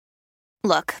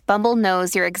Look, Bumble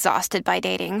knows you're exhausted by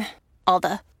dating. All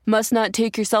the must not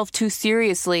take yourself too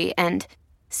seriously and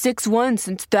 6'1"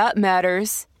 since that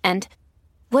matters. And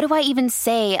what do I even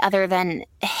say other than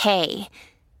hey?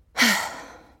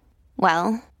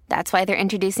 Well, that's why they're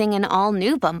introducing an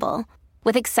all-new Bumble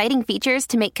with exciting features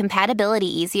to make compatibility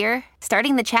easier,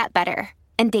 starting the chat better,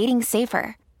 and dating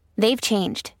safer. They've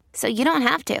changed, so you don't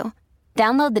have to.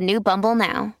 Download the new Bumble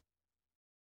now.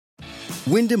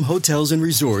 Wyndham Hotels and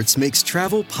Resorts makes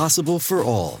travel possible for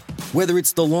all. Whether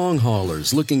it's the long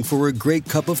haulers looking for a great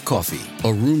cup of coffee,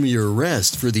 a roomier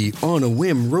rest for the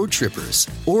on-a-whim road trippers,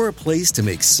 or a place to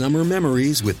make summer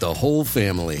memories with the whole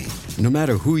family. No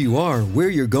matter who you are, where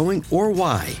you're going, or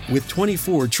why, with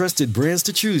 24 trusted brands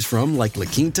to choose from like La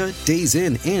Quinta, Days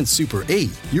Inn, and Super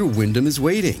 8, your Wyndham is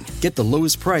waiting. Get the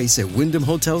lowest price at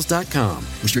WyndhamHotels.com.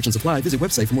 Restrictions apply. Visit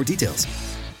website for more details.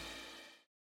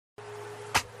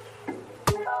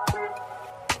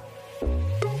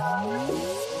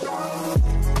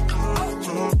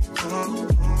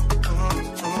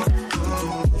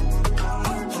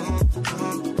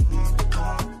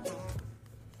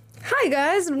 Hi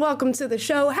guys, and welcome to the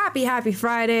show. Happy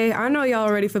Friday. I know y'all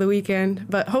are ready for the weekend,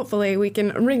 but hopefully we can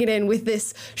ring it in with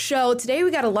this show. Today we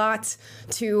got a lot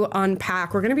to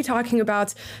unpack. We're going to be talking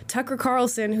about Tucker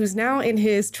Carlson, who's now in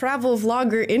his travel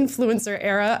vlogger influencer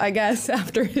era, I guess,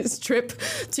 after his trip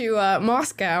to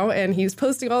Moscow, and he's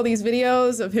posting all these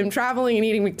videos of him traveling and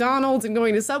eating McDonald's and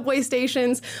going to subway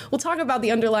stations. We'll talk about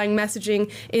the underlying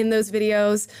messaging in those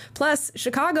videos. Plus,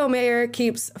 Chicago mayor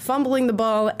keeps fumbling the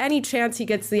ball any chance he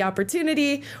gets the opportunity.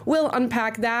 We'll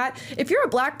unpack that. If you're a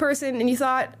black person and you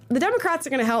thought, the Democrats are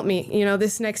going to help me,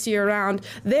 this next year around,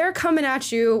 they're coming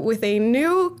at you with a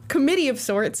new committee of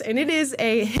sorts, and it is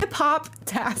a hip-hop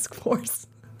task force.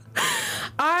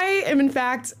 I am, in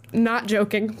fact, not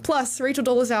joking. Plus, Rachel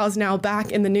Dolezal is now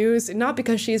back in the news, and not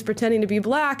because she is pretending to be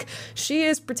black. She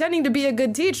is pretending to be a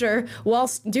good teacher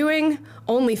whilst doing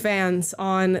OnlyFans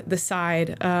on the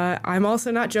side. I'm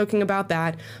also not joking about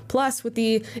that. Plus, with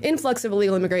the influx of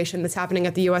illegal immigration that's happening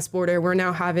at the U.S. border, we're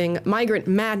now having migrant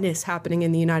madness happening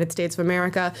in the United States of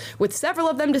America, with several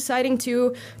of them deciding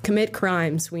to commit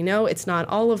crimes. We know it's not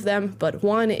all of them, but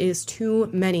one is too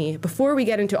many. Before we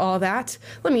get into all that,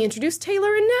 let me introduce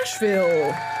Taylor in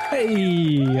Nashville.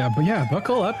 Hey, but yeah,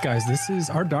 buckle up, guys.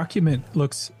 Our document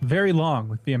looks very long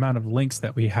with the amount of links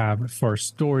that we have for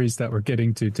stories that we're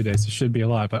getting to today. So it should be a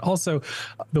lot, but also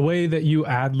the way that you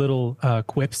add little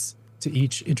quips to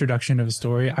each introduction of a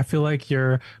story, I feel like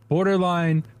you're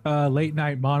borderline late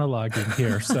night monologuing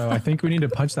here. So I think we need to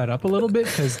punch that up a little bit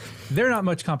because they're not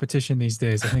much competition these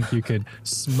days. I think you could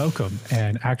smoke them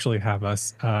and actually have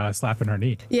us slapping our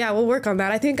knee. Yeah, we'll work on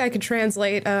that. I think I could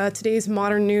translate today's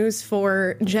modern news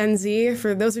for Gen Z.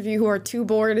 For those of you who are too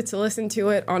bored to listen to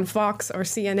it on Fox or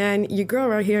CNN, you go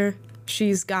right here.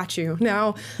 She's got you.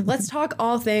 Now, let's talk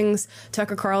all things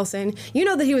Tucker Carlson. You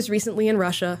know that he was recently in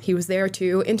Russia. He was there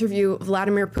to interview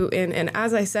Vladimir Putin. And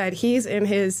as I said, he's in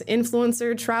his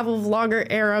influencer travel vlogger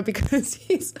era because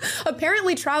he's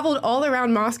apparently traveled all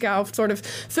around Moscow, sort of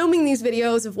filming these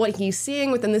videos of what he's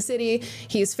seeing within the city.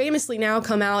 He's famously now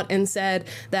come out and said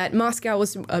that Moscow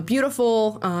was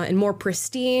beautiful and more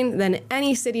pristine than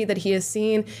any city that he has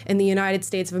seen in the United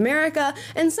States of America.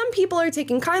 And some people are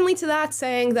taking kindly to that,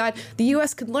 saying that the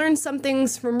U.S. could learn some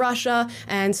things from Russia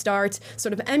and start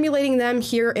sort of emulating them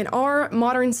here in our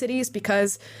modern cities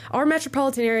because our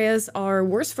metropolitan areas are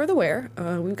worse for the wear.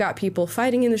 We've got people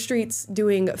fighting in the streets,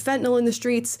 doing fentanyl in the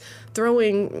streets,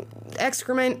 throwing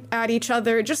excrement at each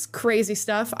other, just crazy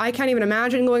stuff. I can't even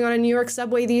imagine going on a New York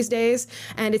subway these days.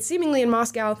 And it's seemingly in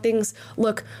Moscow, things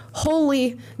look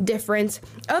wholly different.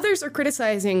 Others are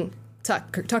criticizing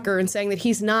Tucker and saying that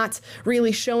he's not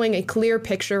really showing a clear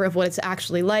picture of what it's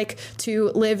actually like to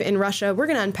live in Russia. We're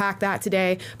going to unpack that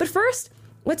today. But first,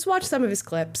 let's watch some of his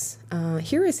clips.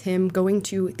 Here is him going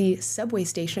to the subway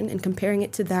station and comparing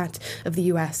it to that of the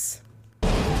U.S.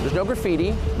 There's no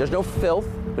graffiti, there's no filth,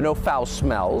 there are no foul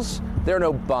smells, there are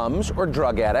no bums or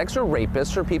drug addicts or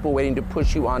rapists or people waiting to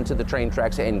push you onto the train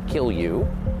tracks and kill you.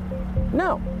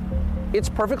 No, it's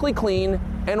perfectly clean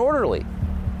and orderly.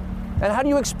 And how do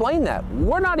you explain that?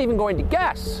 We're not even going to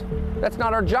guess. That's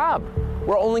not our job.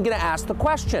 We're only going to ask the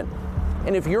question.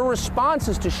 And if your response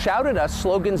is to shout at us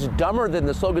slogans dumber than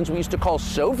the slogans we used to call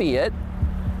Soviet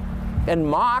and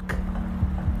mock,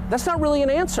 that's not really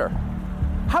an answer.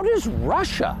 How does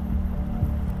Russia,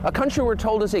 a country we're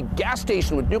told is a gas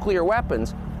station with nuclear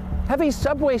weapons, have a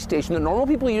subway station that normal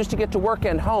people use to get to work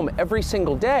and home every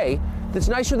single day that's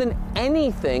nicer than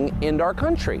anything in our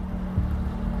country?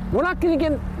 We're not going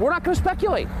to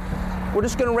speculate. We're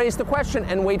just going to raise the question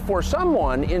and wait for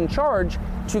someone in charge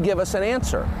to give us an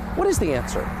answer. What is the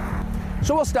answer?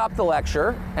 So we'll stop the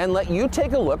lecture and let you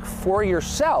take a look for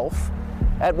yourself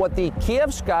at what the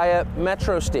Kievskaya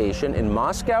metro station in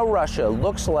Moscow, Russia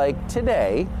looks like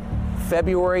today,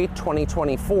 February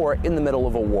 2024, in the middle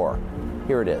of a war.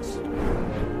 Here it is.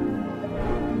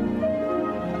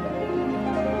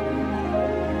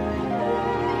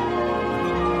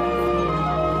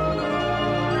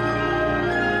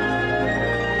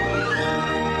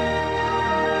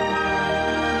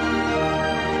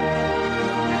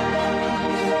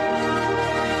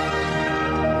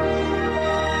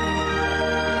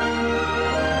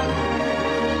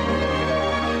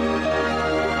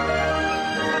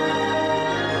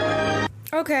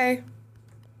 Okay.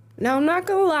 Now, I'm not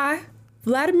gonna lie.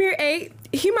 Vladimir ate.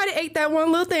 He might have ate that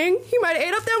one little thing. He might have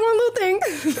ate up that one little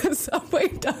thing. The subway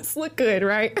does look good,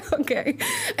 right? Okay.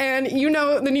 And you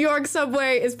know, the New York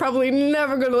subway is probably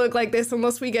never going to look like this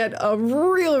unless we get a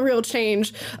real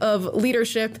change of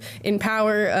leadership in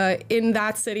power in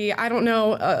that city. I don't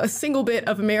know a single bit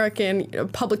of American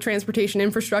public transportation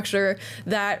infrastructure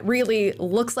that really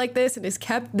looks like this and is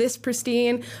kept this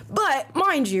pristine. But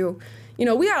mind you,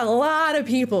 we got a lot of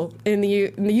people in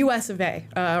the U.S. of A.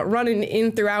 Running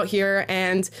in throughout here,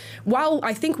 and while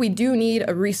I think we do need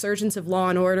a resurgence of law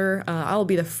and order, I'll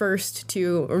be the first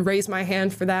to raise my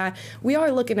hand for that. We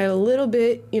are looking at a little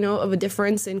bit, of a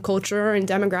difference in culture and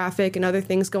demographic and other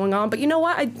things going on. But you know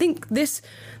what? I think this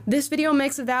video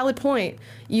makes a valid point.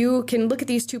 You can look at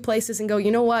these two places and go, you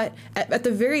know what? At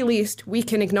the very least, we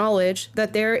can acknowledge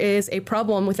that there is a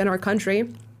problem within our country.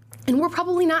 And we're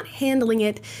probably not handling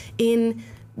it in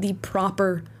the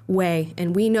proper way.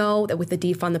 And we know that with the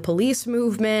defund the police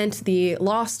movement, the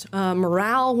lost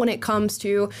morale when it comes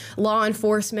to law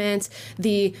enforcement,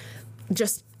 the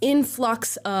just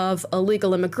influx of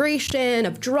illegal immigration,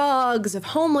 of drugs, of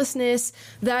homelessness,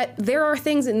 that there are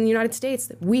things in the United States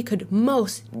that we could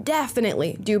most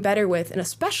definitely do better with. And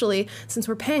especially since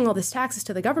we're paying all this taxes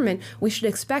to the government, we should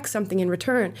expect something in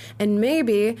return. And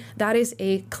maybe that is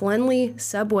a cleanly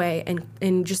subway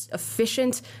and just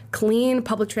efficient, clean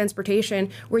public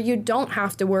transportation where you don't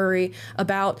have to worry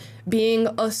about being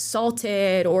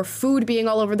assaulted or food being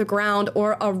all over the ground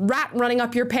or a rat running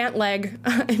up your pant leg.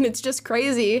 And it's just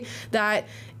crazy that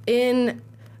in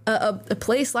a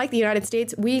place like the United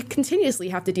States, we continuously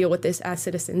have to deal with this as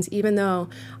citizens, even though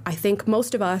I think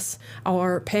most of us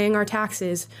are paying our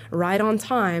taxes right on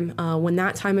time when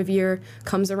that time of year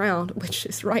comes around, which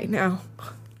is right now.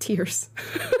 Tears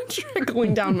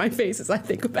trickling down my face as I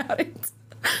think about it.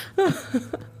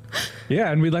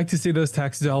 Yeah, and we'd like to see those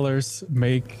tax dollars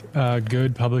make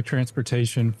good public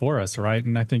transportation for us, right?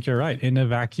 And I think you're right. In a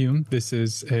vacuum, this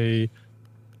is a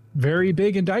very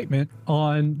big indictment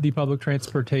on the public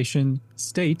transportation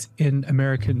state in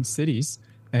American cities.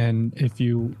 And if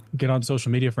you get on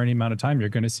social media for any amount of time, you're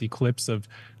going to see clips of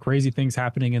crazy things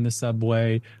happening in the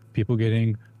subway, people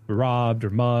getting robbed or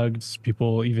mugged,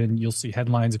 you'll see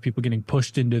headlines of people getting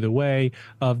pushed into the way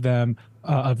of them,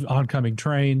 of oncoming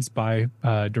trains by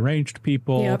deranged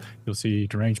people. Yep. You'll see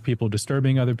deranged people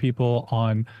disturbing other people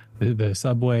on the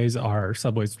subways. Our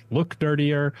subways look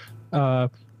dirtier.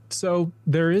 So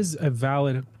there is a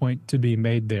valid point to be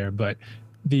made there, but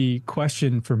the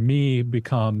question for me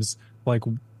becomes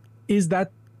is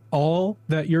that all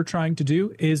that you're trying to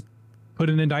do? Is put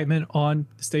an indictment on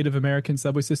the state of American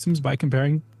subway systems by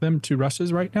comparing them to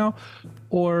Russia's right now?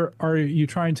 Or are you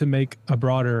trying to make a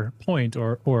broader point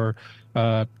or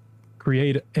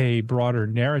create a broader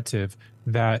narrative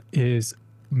that is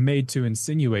made to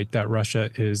insinuate that Russia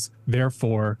is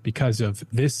therefore, because of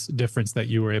this difference that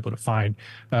you were able to find,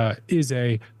 is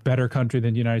a better country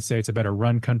than the United States, a better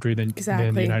run country than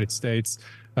the United States?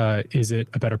 Is it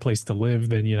a better place to live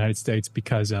than the United States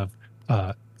because of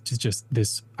just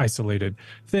this isolated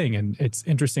thing? And it's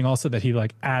interesting also that he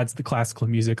adds the classical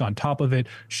music on top of it,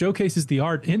 showcases the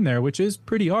art in there, which is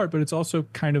pretty art, but it's also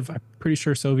kind of, I'm pretty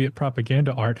sure, Soviet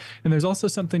propaganda art. And there's also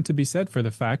something to be said for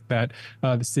the fact that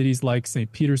the cities like St.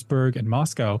 Petersburg and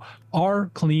Moscow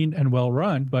are clean and well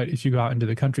run, but if you go out into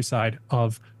the countryside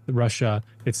of Russia,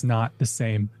 it's not the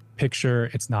same picture.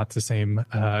 It's not the same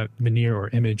veneer or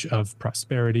image of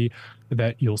prosperity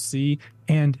that you'll see.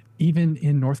 And even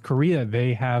in North Korea,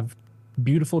 they have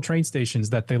beautiful train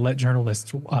stations that they let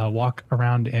journalists walk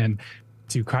around in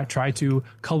to try to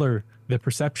color the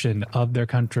perception of their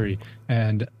country.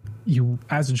 And you,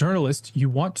 as a journalist, you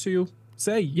want to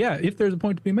say, yeah, if there's a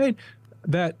point to be made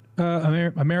that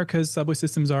America's subway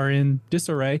systems are in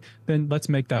disarray, then let's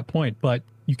make that point. But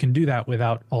you can do that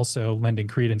without also lending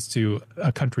credence to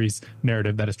a country's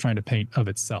narrative that is trying to paint of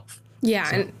itself. Yeah,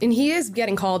 So. and he is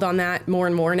getting called on that more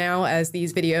and more now as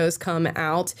these videos come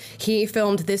out. He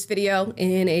filmed this video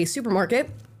in a supermarket.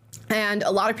 And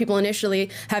a lot of people initially,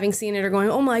 having seen it, are going,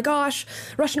 oh my gosh,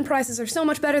 Russian prices are so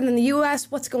much better than the U.S.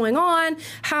 What's going on?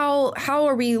 How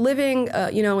are we living,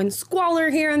 in squalor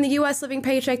here in the U.S., living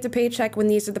paycheck to paycheck when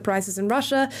these are the prices in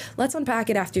Russia? Let's unpack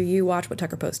it after you watch what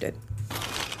Tucker posted.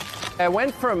 I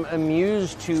went from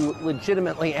amused to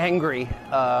legitimately angry.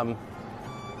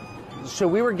 So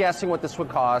we were guessing what this would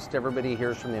cost. Everybody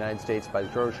hears from the United States buys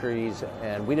groceries,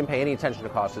 and we didn't pay any attention to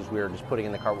costs as we were just putting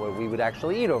in the cart what we would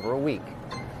actually eat over a week.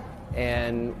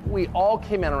 And we all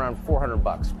came in around $400,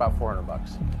 about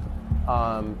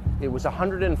 $400. It was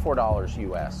 $104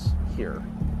 US here.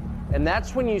 And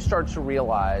that's when you start to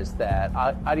realize that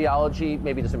ideology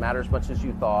maybe doesn't matter as much as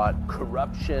you thought,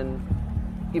 corruption.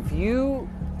 If you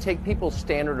take people's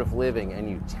standard of living and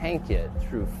you tank it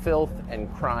through filth and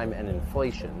crime and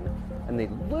inflation, and they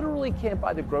literally can't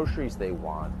buy the groceries they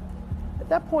want, at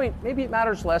that point, maybe it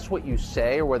matters less what you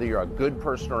say or whether you're a good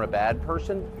person or a bad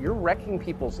person. You're wrecking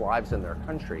people's lives in their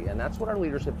country, and that's what our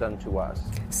leaders have done to us.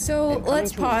 So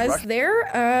let's pause there.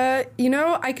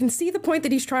 I can see the point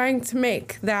that he's trying to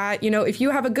make, that, if you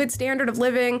have a good standard of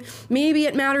living, maybe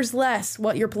it matters less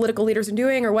what your political leaders are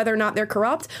doing or whether or not they're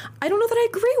corrupt. I don't know that I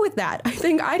agree with that. I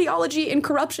think ideology and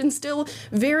corruption still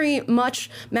very much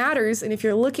matters. And if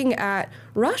you're looking at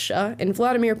Russia and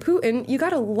Vladimir Putin, you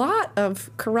got a lot of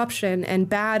corruption and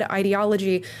bad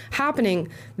ideology happening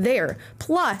there.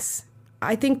 Plus,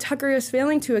 I think Tucker is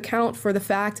failing to account for the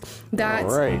fact that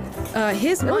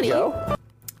his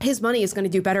money is going to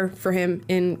do better for him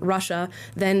in Russia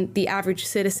than the average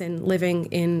citizen living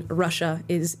in Russia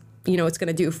is. It's going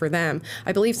to do for them.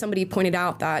 I believe somebody pointed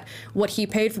out that what he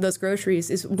paid for those groceries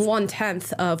is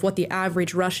 1/10 of what the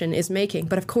average Russian is making.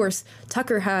 But of course,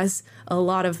 Tucker has a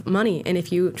lot of money. And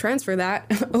if you transfer that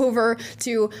over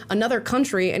to another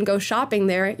country and go shopping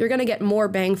there, you're going to get more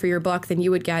bang for your buck than you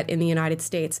would get in the United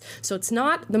States. So it's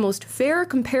not the most fair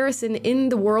comparison in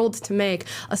the world to make,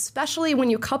 especially when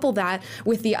you couple that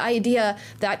with the idea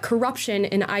that corruption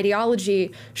and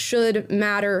ideology should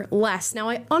matter less. Now,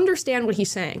 I understand what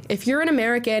he's saying. If you're an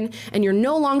American and you're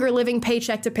no longer living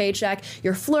paycheck to paycheck,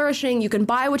 you're flourishing, you can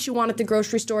buy what you want at the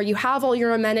grocery store, you have all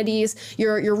your amenities,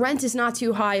 your rent is not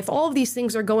too high, if all of these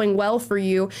things are going well for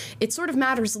you, it sort of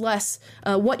matters less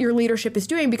what your leadership is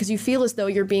doing because you feel as though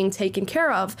you're being taken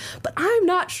care of. But I'm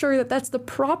not sure that that's the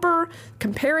proper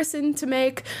comparison to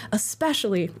make,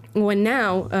 especially when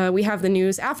now we have the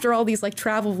news after all these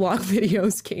travel vlog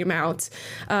videos came out.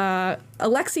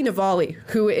 Alexei Navalny,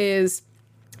 who is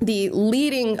the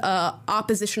leading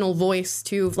oppositional voice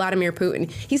to Vladimir Putin,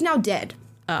 he's now dead.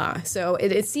 So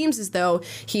it seems as though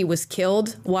he was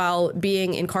killed while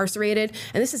being incarcerated.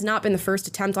 And this has not been the first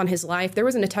attempt on his life. There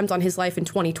was an attempt on his life in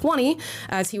 2020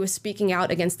 as he was speaking out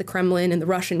against the Kremlin and the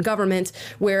Russian government,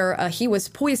 where he was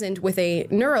poisoned with a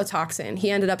neurotoxin.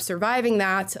 He ended up surviving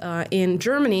that in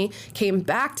Germany, came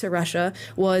back to Russia,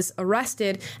 was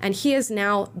arrested, and he has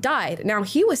now died. Now,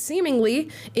 he was seemingly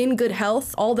in good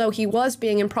health, although he was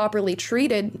being improperly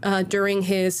treated during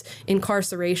his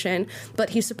incarceration. But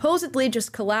he supposedly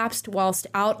just collapsed whilst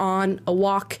out on a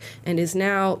walk and is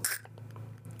now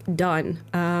done.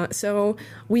 So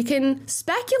we can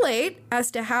speculate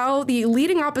as to how the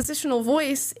leading oppositional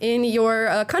voice in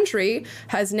your country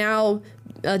has now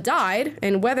died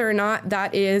and whether or not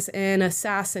that is an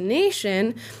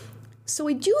assassination. So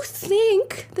I do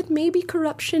think that maybe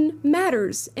corruption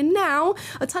matters. And now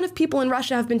a ton of people in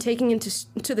Russia have been taking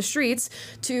to the streets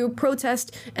to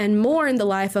protest and mourn the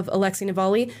life of Alexei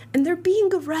Navalny, and they're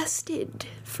being arrested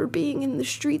for being in the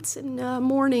streets and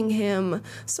mourning him.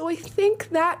 So I think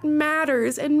that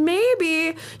matters. And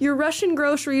maybe your Russian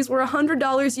groceries were $100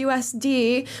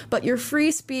 USD, but your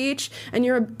free speech and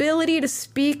your ability to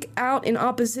speak out in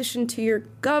opposition to your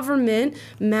government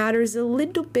matters a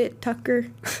little bit, Tucker.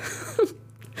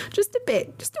 Just a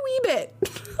bit, just a wee bit.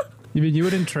 You mean you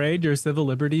wouldn't trade your civil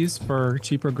liberties for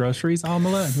cheaper groceries,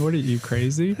 Amala? I mean, what are you,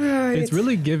 crazy? Right. It's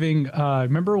really giving,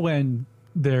 remember when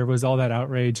there was all that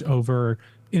outrage over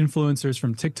influencers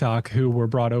from TikTok who were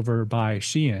brought over by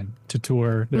Shein to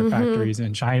tour their factories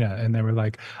in China. And they were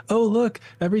like, oh, look,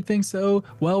 everything's so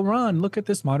well run. Look at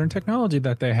this modern technology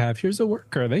that they have. Here's a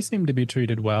worker. They seem to be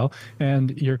treated well.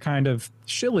 And you're kind of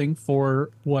shilling for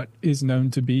what is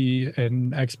known to be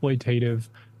an exploitative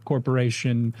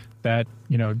corporation that,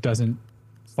 doesn't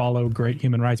follow great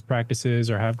human rights practices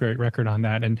or have great record on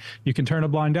that. And you can turn a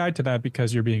blind eye to that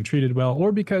because you're being treated well,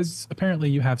 or because apparently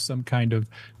you have some kind of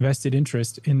vested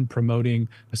interest in promoting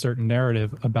a certain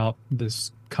narrative about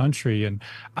this country. And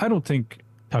I don't think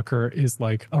Tucker is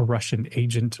like a Russian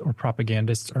agent or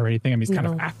propagandist or anything. I mean, he's kind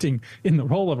of acting in the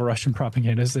role of a Russian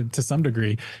propagandist, and to some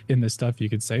degree in this stuff, you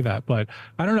could say that. But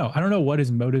I don't know. I don't know what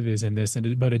his motive is in this,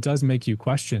 but it does make you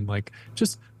question, like,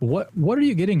 just what are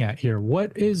you getting at here?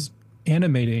 What is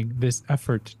animating this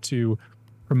effort to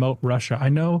promote Russia? I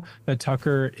know that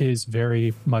Tucker is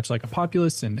very much like a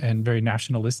populist and very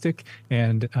nationalistic,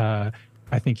 and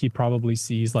I think he probably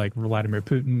sees like Vladimir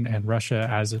Putin and Russia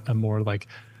as a more like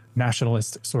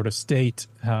nationalist sort of state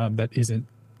that isn't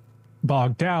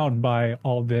bogged down by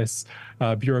all this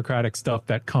bureaucratic stuff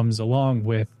that comes along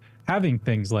with having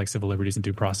things like civil liberties and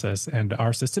due process and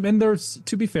our system. And there's,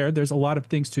 to be fair, there's a lot of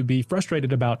things to be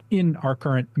frustrated about in our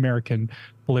current American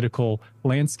political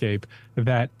landscape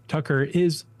that Tucker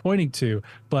is pointing to.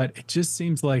 But it just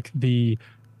seems like the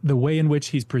way in which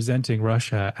he's presenting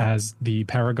Russia as the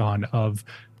paragon of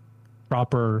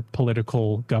proper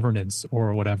political governance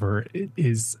or whatever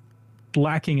is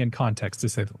lacking in context, to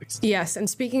say the least. Yes, and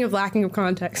speaking of lacking of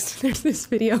context, there's this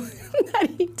video that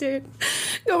he did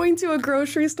going to a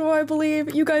grocery store, I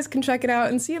believe. You guys can check it out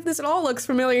and see if this at all looks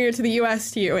familiar to the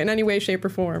U.S. to you in any way, shape, or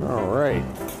form. All right.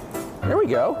 There we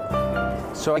go.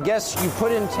 So I guess you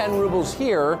put in 10 rubles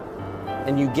here,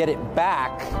 and you get it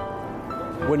back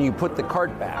when you put the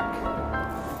cart back.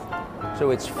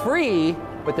 So it's free,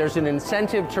 but there's an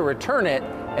incentive to return it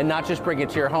and not just bring it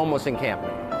to your homeless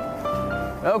encampment.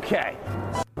 Okay.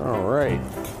 All right.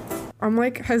 I'm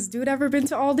like, has dude ever been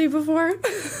to Aldi before?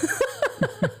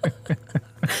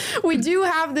 We do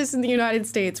have this in the United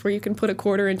States where you can put a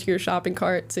quarter into your shopping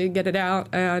cart to get it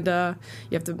out, and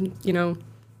you have to,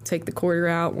 take the quarter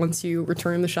out once you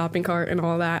return the shopping cart and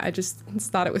all that. I just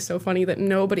thought it was so funny that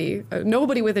nobody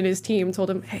within his team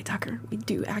told him, hey, Tucker, we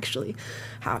do actually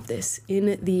have this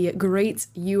in the great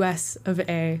U.S. of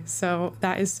A. So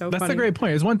that is so funny. That's a great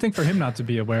point. It's one thing for him not to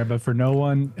be aware, but for no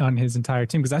one on his entire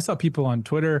team, because I saw people on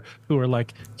Twitter who were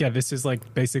like, yeah, this is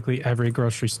like basically every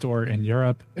grocery store in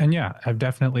Europe. And yeah, I've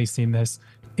definitely seen this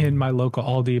in my local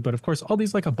Aldi, but of course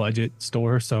Aldi's like a budget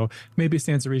store, so maybe it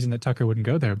stands to reason that Tucker wouldn't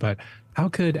go there. But how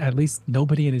could at least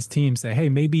nobody in his team say, hey,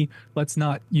 maybe let's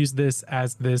not use this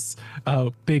as this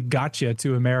big gotcha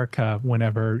to America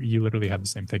whenever you literally have the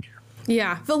same thing here?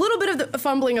 Yeah, a little bit of the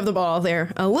fumbling of the ball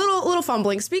there. A little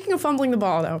fumbling. Speaking of fumbling the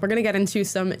ball, though, we're going to get into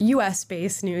some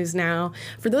U.S.-based news now.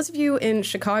 For those of you in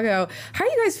Chicago, how are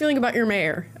you guys feeling about your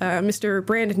mayor, Mr.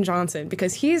 Brandon Johnson?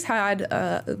 Because he's had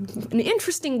an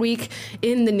interesting week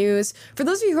in the news. For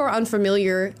those of you who are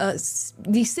unfamiliar,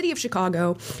 the city of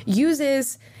Chicago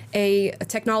uses a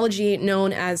technology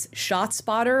known as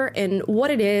ShotSpotter, and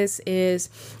what it is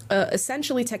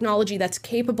essentially technology that's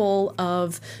capable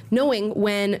of knowing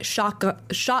when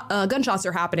gunshots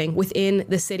are happening within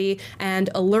the city and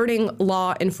alerting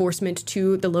law enforcement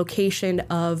to the location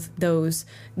of those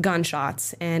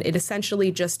gunshots. And it essentially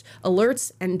just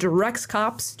alerts and directs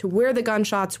cops to where the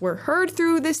gunshots were heard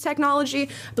through this technology.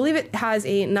 I believe it has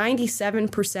a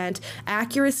 97%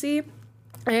 accuracy.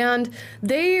 And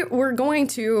they were going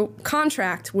to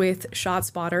contract with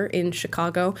ShotSpotter in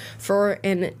Chicago for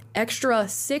an extra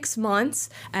 6 months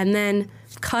and then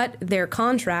cut their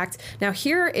contract. Now,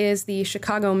 here is the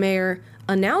Chicago mayor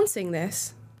announcing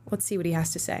this. Let's see what he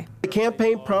has to say. The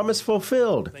campaign promise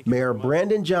fulfilled. Mayor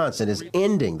Brandon Johnson is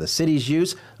ending the city's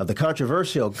use of the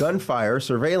controversial gunfire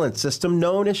surveillance system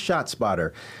known as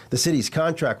ShotSpotter. The city's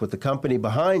contract with the company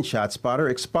behind ShotSpotter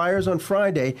expires on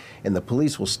Friday, and the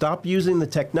police will stop using the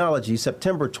technology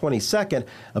September 22nd,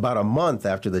 about a month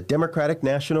after the Democratic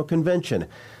National Convention.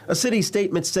 A city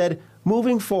statement said,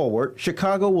 moving forward,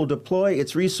 Chicago will deploy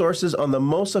its resources on the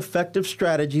most effective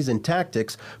strategies and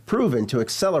tactics proven to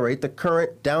accelerate the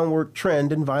current downward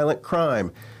trend in violent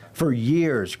crime. For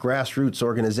years, grassroots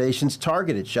organizations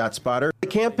targeted ShotSpotter. The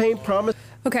campaign promised...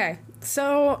 Okay,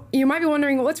 so you might be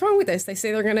wondering, what's wrong with this? They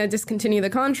say they're going to discontinue the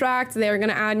contract, they're going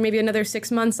to add maybe another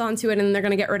 6 months onto it, and they're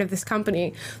going to get rid of this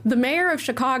company. The mayor of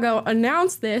Chicago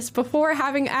announced this before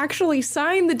having actually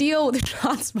signed the deal with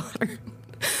ShotSpotter.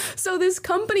 So this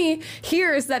company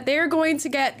hears that they're going to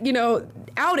get,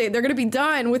 outed. They're going to be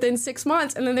done within 6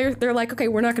 months. And then they're like, okay,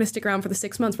 we're not going to stick around for the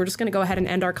 6 months. We're just going to go ahead and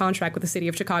end our contract with the city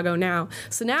of Chicago now.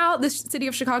 So now the city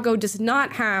of Chicago does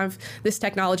not have this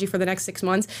technology for the next 6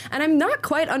 months. And I'm not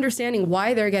quite understanding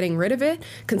why they're getting rid of it,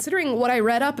 considering what I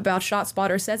read up about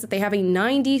ShotSpotter says that they have a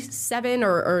 97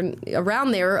 or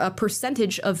around there a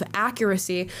percentage of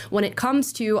accuracy when it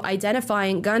comes to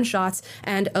identifying gunshots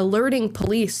and alerting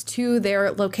police to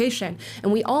their location.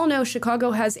 And we all know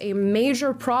Chicago has a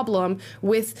major problem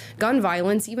with gun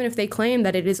violence, even if they claim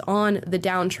that it is on the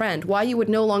downtrend. Why you would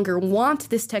no longer want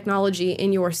this technology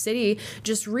in your city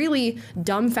just really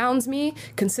dumbfounds me,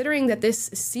 considering that this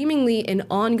is seemingly an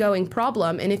ongoing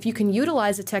problem. And if you can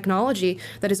utilize a technology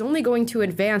that is only going to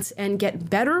advance and get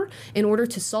better in order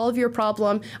to solve your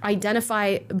problem,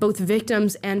 identify both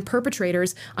victims and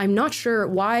perpetrators, I'm not sure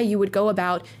why you would go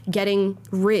about getting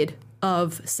rid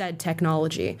of said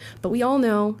technology. But we all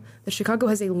know that Chicago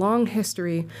has a long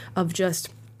history of just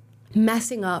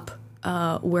messing up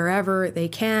wherever they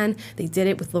can. They did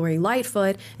it with Lori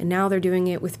Lightfoot, and now they're doing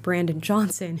it with Brandon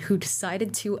Johnson, who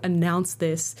decided to announce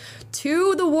this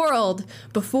to the world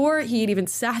before he'd even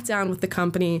sat down with the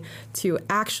company to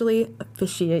actually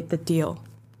officiate the deal.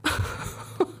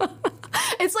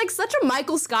 It's like such a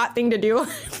Michael Scott thing to do. I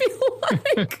feel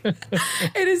like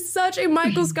it is such a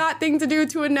Michael Scott thing to do,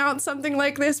 to announce something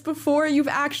like this before you've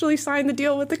actually signed the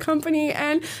deal with the company.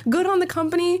 And good on the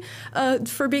company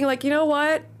for being like, you know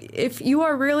what? If you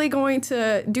are really going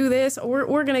to do this, we're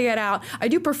going to get out. I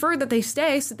do prefer that they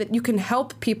stay so that you can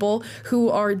help people who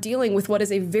are dealing with what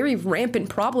is a very rampant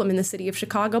problem in the city of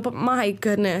Chicago. But my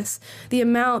goodness, the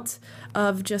amount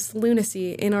of just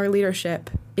lunacy in our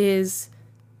leadership is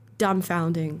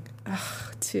dumbfounding.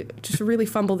 To just really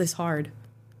fumble this hard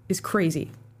is crazy.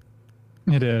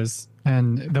 It is.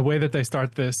 And the way that they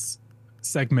start this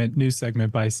news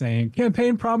segment by saying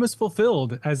campaign promise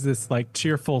fulfilled, as this like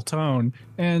cheerful tone.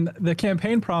 And the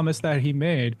campaign promise that he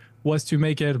made was to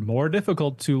make it more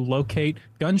difficult to locate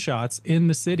gunshots in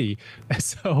the city.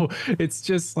 So it's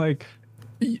just like,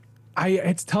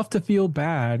 it's tough to feel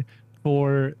bad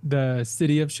for the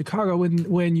city of Chicago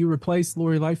when you replace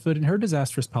Lori Lightfoot and her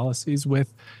disastrous policies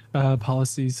with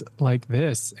policies like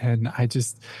this. And I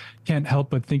just can't help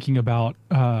but thinking about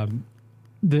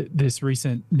this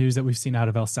recent news that we've seen out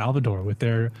of El Salvador with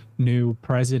their new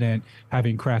president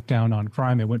having cracked down on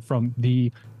crime. It went from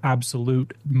the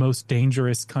absolute most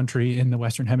dangerous country in the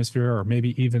Western Hemisphere, or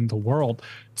maybe even the world,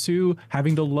 to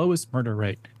having the lowest murder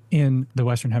rate in the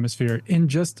Western Hemisphere in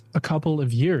just a couple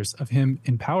of years of him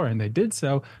in power. And they did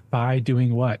so by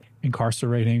doing what?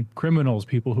 Incarcerating criminals,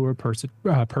 people who are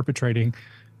perpetrating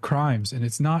crimes. And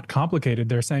it's not complicated.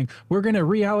 They're saying, we're going to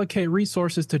reallocate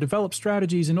resources to develop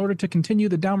strategies in order to continue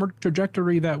the downward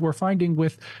trajectory that we're finding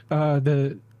with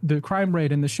the crime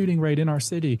rate and the shooting rate in our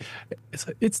city.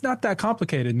 It's not that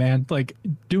complicated, man. Like,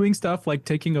 doing stuff like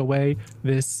taking away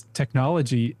this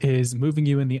technology is moving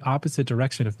you in the opposite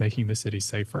direction of making the city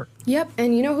safer. Yep,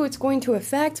 and you know who it's going to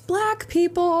affect? Black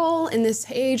people in this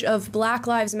age of Black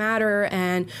Lives Matter,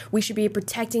 and we should be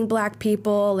protecting Black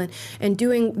people and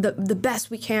doing the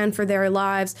best we can for their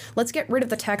lives. Let's get rid of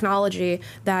the technology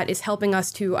that is helping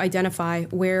us to identify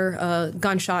where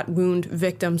gunshot wound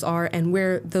victims are and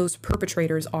where those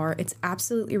perpetrators are. It's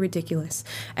absolutely ridiculous.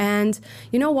 And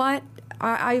you know what?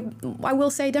 I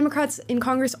will say Democrats in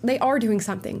Congress, they are doing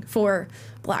something for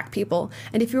Black people.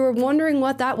 And if you were wondering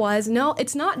what that was, no,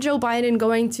 it's not Joe Biden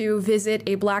going to visit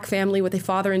a Black family with a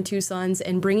father and two sons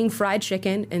and bringing fried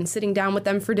chicken and sitting down with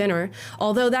them for dinner,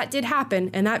 although that did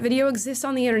happen and that video exists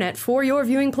on the internet for your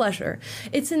viewing pleasure.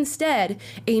 It's instead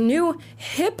a new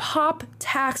hip-hop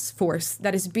task force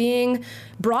that is being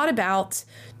brought about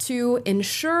to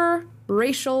ensure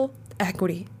racial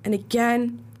equity. And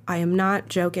again, I am not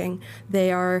joking.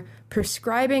 They are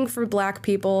prescribing for Black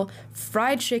people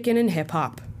fried chicken and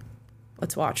hip-hop.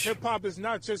 Let's watch. Hip-hop is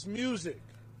not just music.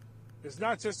 It's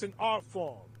not just an art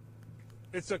form.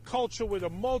 It's a culture with a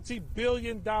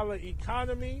multi-billion-dollar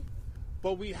economy,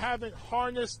 but we haven't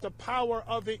harnessed the power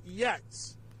of it yet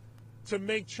to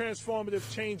make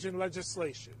transformative change in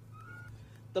legislation.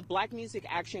 The Black Music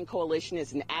Action Coalition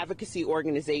is an advocacy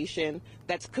organization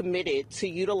that's committed to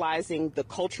utilizing the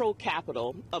cultural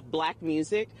capital of Black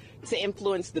music to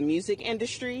influence the music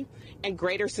industry and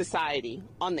greater society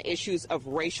on the issues of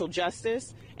racial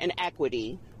justice and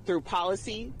equity through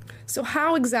policy. So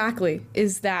how exactly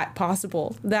is that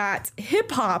possible? That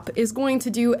hip hop is going to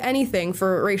do anything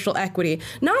for racial equity?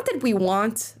 Not that we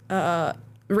want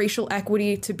racial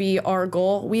equity to be our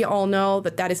goal. We all know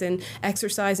that that is an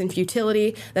exercise in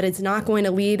futility, that it's not going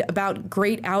to lead about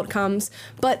great outcomes.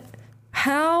 But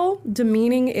how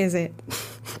demeaning is it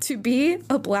to be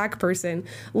a Black person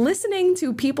listening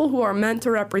to people who are meant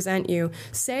to represent you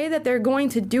say that they're going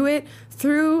to do it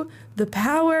through the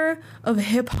power of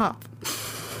hip hop?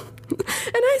 And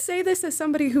I say this as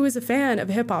somebody who is a fan of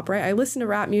hip hop, right? I listen to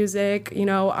rap music, you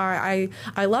know, I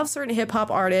love certain hip hop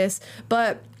artists,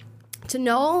 but to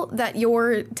know that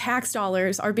your tax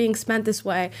dollars are being spent this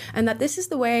way and that this is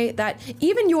the way that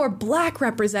even your Black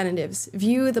representatives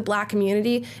view the Black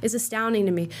community is astounding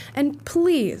to me. And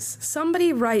please,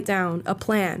 somebody write down a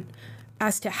plan.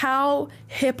 as to how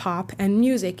hip hop and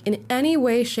music in any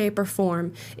way, shape, or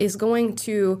form is going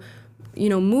to,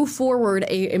 move forward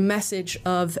a message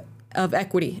of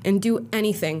equity and do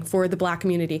anything for the Black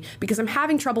community, because I'm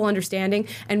having trouble understanding,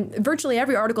 and virtually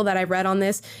every article that I've read on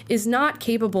this is not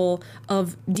capable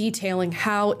of detailing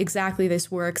how exactly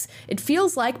this works. It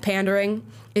feels like pandering.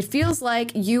 It feels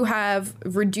like you have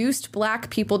reduced Black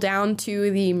people down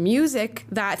to the music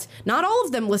that not all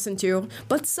of them listen to,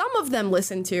 but some of them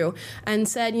listen to, and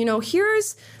said,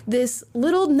 here's this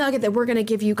little nugget that we're going to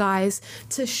give you guys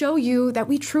to show you that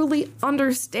we truly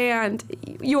understand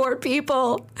your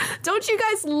people. Don't you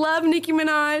guys love Nicki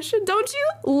Minaj? Don't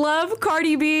you love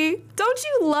Cardi B? Don't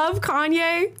you love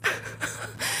Kanye?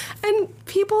 And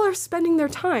people are spending their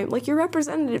time, like your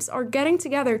representatives are getting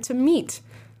together to meet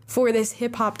for this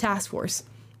hip hop task force.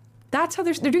 That's how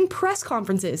they're doing press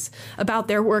conferences about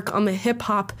their work on the hip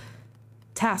hop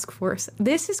task force.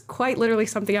 This is quite literally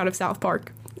something out of South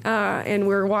Park. And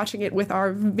we're watching it with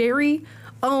our very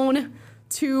own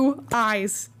 2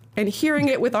 eyes and hearing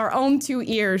it with our own 2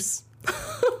 ears.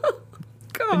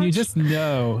 And you just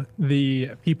know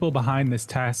the people behind this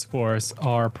task force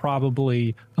are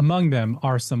probably, among them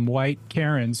are some white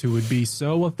Karens who would be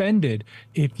so offended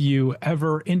if you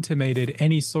ever intimated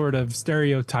any sort of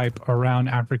stereotype around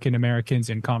African Americans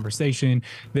in conversation.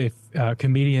 If a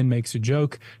comedian makes a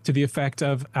joke to the effect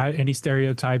of any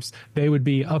stereotypes, they would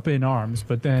be up in arms.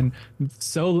 But then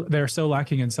they're so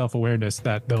lacking in self-awareness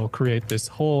that they'll create this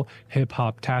whole hip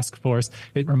hop task force.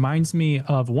 It reminds me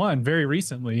of one very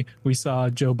recently. We saw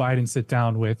Joe Biden sit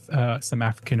down with some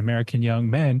African-American young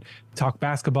men, talk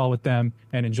basketball with them,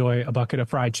 and enjoy a bucket of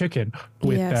fried chicken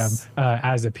with them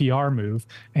as a PR move.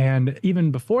 And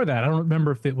even before that, I don't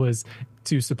remember if it was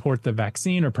to support the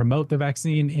vaccine or promote the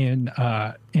vaccine in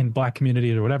Black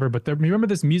communities or whatever. But you remember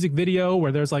this music video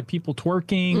where there's like people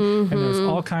twerking and there's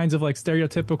all kinds of like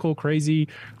stereotypical crazy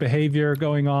behavior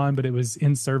going on, but it was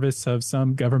in service of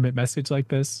some government message like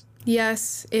this?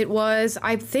 Yes, it was.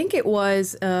 I think it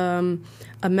was a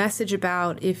message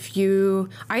about if you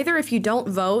don't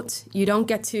vote, you don't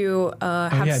get to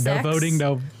have sex. No voting,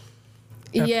 no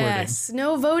F-wording.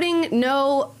 No voting,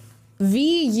 no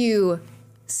VUCKING.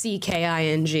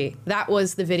 That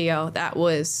was the video that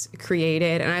was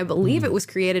created, and I believe it was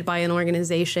created by an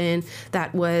organization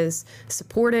that was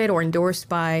supported or endorsed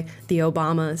by the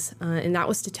Obamas, and that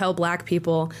was to tell Black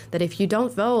people that if you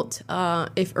don't vote,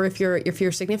 if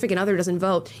your significant other doesn't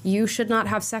vote, you should not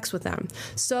have sex with them.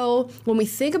 So when we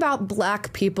think about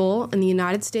Black people in the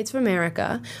United States of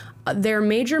America, their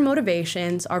major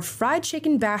motivations are fried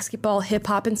chicken, basketball, hip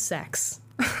hop, and sex.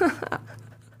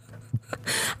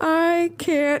 I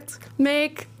can't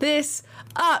make this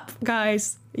up,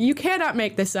 guys. You cannot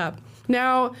make this up.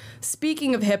 Now,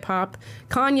 speaking of hip hop,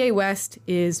 Kanye West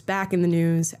is back in the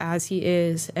news, as he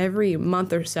is every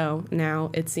month or so now,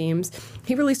 it seems.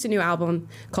 He released a new album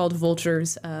called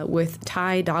Vultures with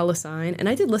Ty Dolla $ign, and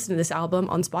I did listen to this album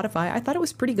on Spotify. I thought it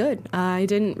was pretty good. I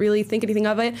didn't really think anything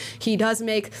of it. He does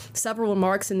make several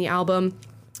remarks in the album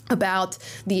about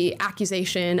the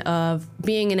accusation of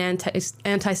being an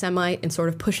anti-Semite and sort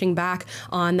of pushing back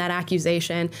on that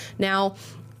accusation. Now,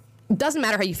 it doesn't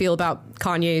matter how you feel about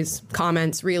Kanye's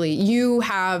comments, really. You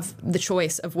have the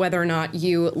choice of whether or not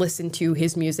you listen to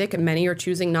his music. Many are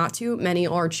choosing not to. Many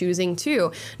are choosing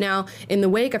to. Now, in the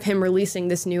wake of him releasing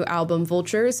this new album,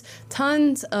 Vultures,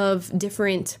 tons of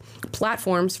different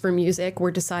platforms for music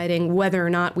were deciding whether or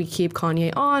not we keep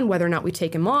Kanye on, whether or not we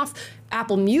take him off.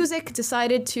 Apple Music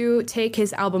decided to take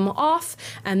his album off,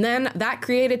 and then that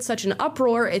created such an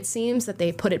uproar, it seems that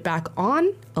they put it back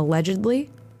on, allegedly.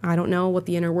 I don't know what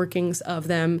the inner workings of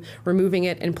them removing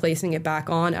it and placing it back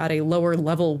on at a lower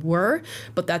level were,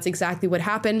 but that's exactly what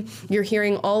happened. You're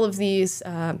hearing all of these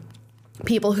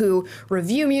people who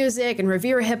review music and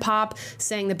revere hip hop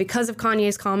saying that because of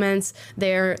Kanye's comments,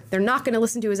 they're not going to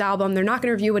listen to his album, they're not going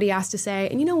to review what he has to say.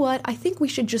 And you know what? I think we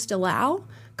should just allow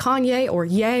Kanye or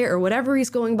Ye or whatever he's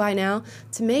going by now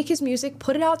to make his music,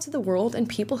 put it out to the world, and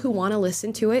people who want to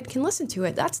listen to it can listen to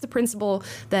it. That's the principle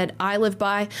that I live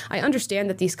by. I understand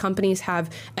that these companies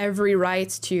have every right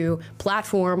to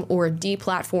platform or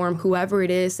deplatform whoever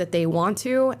it is that they want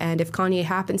to, and if Kanye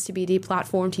happens to be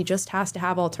deplatformed, he just has to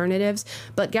have alternatives.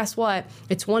 But guess what?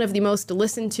 It's one of the most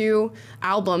listened to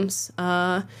albums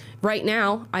right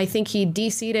now. I think he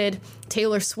de-seated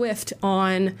Taylor Swift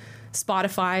on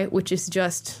Spotify, which is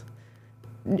just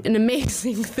an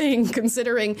amazing thing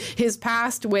considering his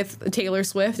past with Taylor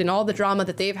Swift and all the drama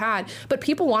that they've had, but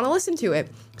people want to listen to it.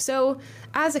 So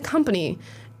as a company,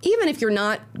 even if you're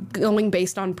not going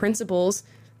based on principles,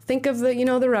 think of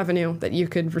the revenue that you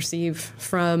could receive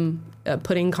from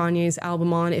putting Kanye's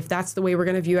album on, if that's the way we're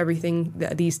going to view everything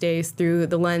these days, through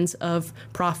the lens of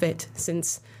profit,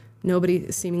 since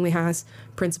nobody seemingly has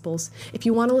principles. If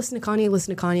you want to listen to Kanye,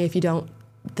 listen to Kanye. If you don't,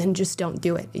 then just don't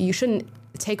do it. You shouldn't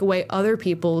take away other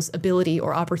people's ability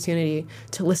or opportunity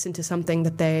to listen to something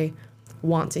that they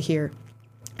want to hear.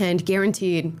 And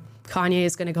guaranteed, Kanye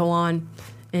is going to go on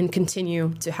and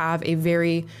continue to have a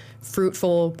very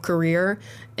fruitful career.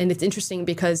 And it's interesting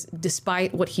because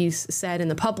despite what he's said in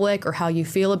the public or how you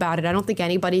feel about it, I don't think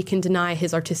anybody can deny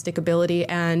his artistic ability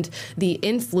and the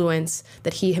influence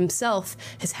that he himself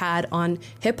has had on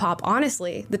hip hop.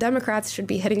 Honestly, the Democrats should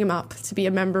be hitting him up to be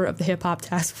a member of the hip hop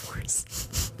task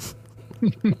force.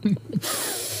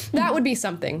 That would be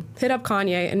something. Hit up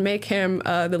Kanye and make him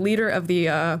the leader of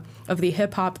the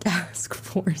hip hop task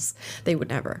force. They would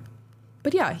never.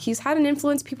 But yeah, he's had an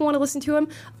influence. People want to listen to him.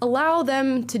 Allow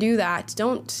them to do that.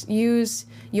 Don't use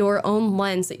your own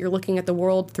lens that you're looking at the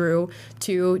world through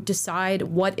to decide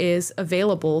what is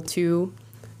available to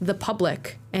the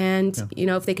public. And,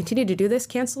 if they continue to do this,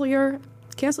 cancel your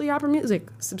Apple Music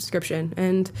subscription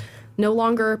and no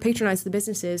longer patronize the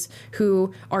businesses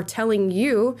who are telling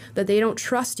you that they don't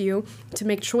trust you to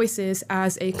make choices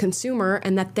as a consumer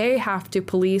and that they have to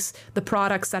police the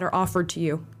products that are offered to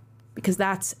you, because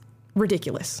that's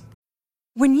ridiculous.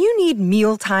 When you need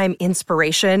mealtime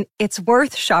inspiration, it's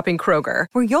worth shopping Kroger,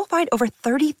 where you'll find over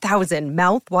 30,000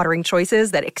 mouth-watering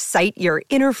choices that excite your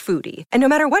inner foodie. And no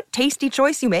matter what tasty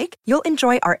choice you make, you'll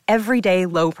enjoy our everyday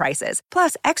low prices,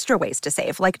 plus extra ways to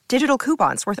save, like digital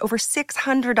coupons worth over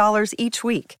 $600 each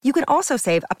week. You can also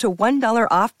save up to $1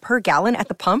 off per gallon at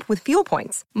the pump with fuel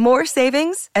points. More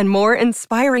savings and more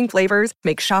inspiring flavors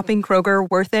make shopping Kroger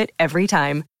worth it every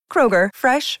time. Kroger,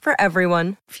 fresh for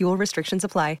everyone. Fuel restrictions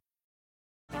apply.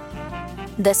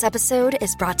 This episode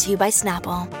is brought to you by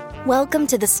Snapple. Welcome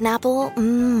to the Snapple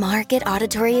Market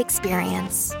Auditory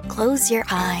Experience. Close your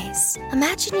eyes.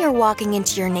 Imagine you're walking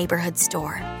into your neighborhood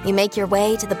store. You make your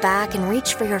way to the back and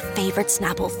reach for your favorite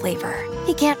Snapple flavor.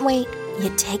 You can't wait.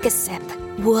 You take a sip.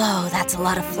 Whoa, that's a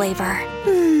lot of flavor.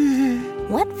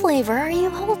 What flavor are you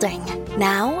holding?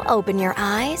 Now open your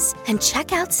eyes and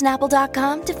check out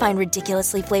Snapple.com to find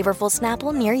ridiculously flavorful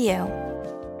Snapple near you.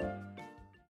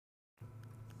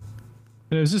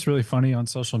 It was just really funny on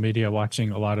social media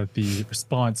watching a lot of the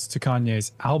response to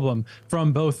Kanye's album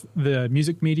from both the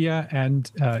music media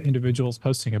and individuals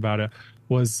posting about it.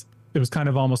 It was kind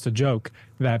of almost a joke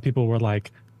that people were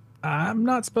like, I'm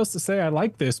not supposed to say I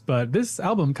like this, but this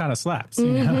album kind of slaps.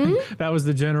 You know? That was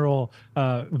the general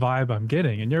vibe I'm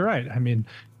getting. And you're right. I mean,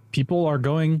 people are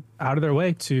going out of their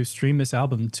way to stream this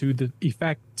album to the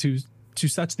effect, to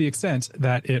such the extent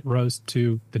that it rose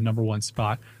to the #1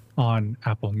 spot on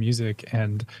Apple Music,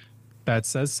 and that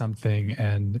says something.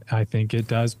 And I think it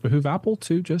does behoove Apple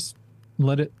to just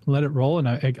let it roll. And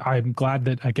I'm glad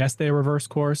that I guess they reverse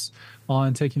course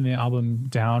on taking the album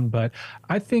down. But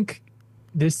I think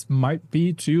this might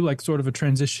be too like sort of a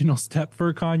transitional step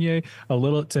for Kanye, a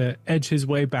little to edge his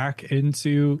way back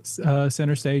into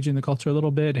center stage in the culture a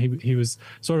little bit. He was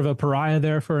sort of a pariah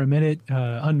there for a minute,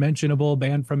 unmentionable,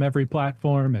 banned from every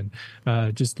platform,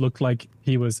 and just looked like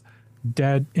he was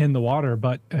dead in the water.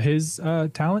 But his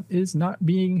talent is not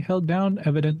being held down,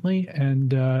 evidently,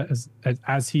 and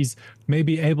as he's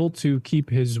maybe able to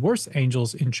keep his worst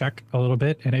angels in check a little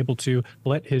bit and able to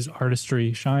let his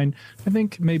artistry shine, I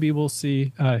think maybe we'll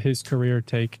see his career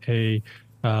take a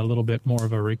little bit more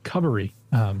of a recovery,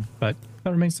 but that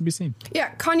remains to be seen.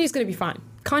 Yeah, Kanye's going to be fine.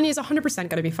 Kanye is 100% going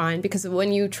to be fine, because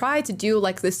when you try to do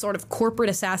like this sort of corporate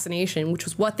assassination, which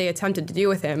was what they attempted to do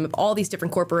with him, of all these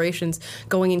different corporations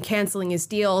going and canceling his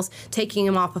deals, taking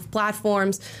him off of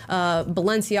platforms,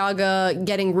 Balenciaga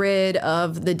getting rid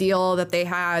of the deal that they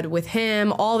had with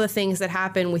him, all the things that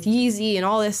happened with Yeezy and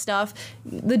all this stuff,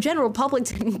 the general public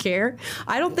didn't care.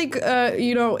 I don't think,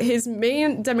 his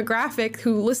main demographic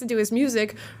who listened to his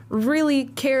music really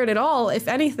cared at all. If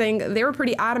anything, they were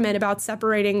pretty adamant about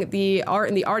separating the art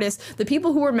and the artist. The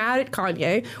people who were mad at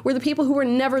Kanye were the people who were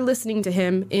never listening to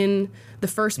him in the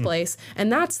first place. And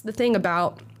that's the thing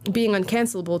about being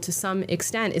uncancelable to some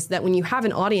extent, is that when you have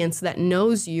an audience that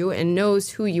knows you and knows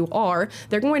who you are,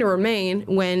 they're going to remain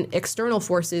when external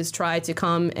forces try to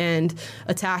come and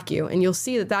attack you. And you'll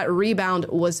see that rebound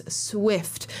was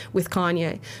swift with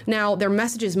Kanye. Now, their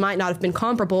messages might not have been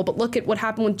comparable, but look at what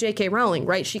happened with J.K. Rowling,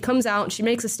 right? She comes out and she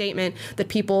makes a statement that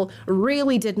people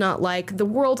really did not like. The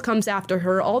world comes after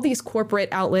her. All these corporate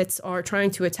outlets are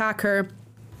trying to attack her,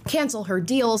 cancel her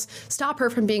deals, stop her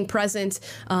from being present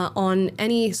on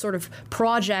any sort of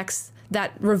projects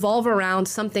that revolve around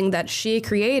something that she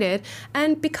created.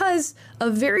 And because a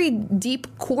very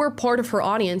deep core part of her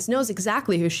audience knows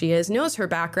exactly who she is, knows her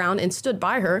background, and stood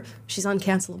by her, she's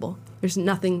uncancelable. There's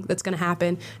nothing that's going to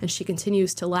happen. And she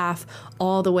continues to laugh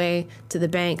all the way to the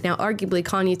bank. Now, arguably,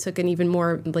 Kanye took an even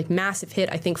more massive hit,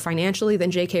 I think, financially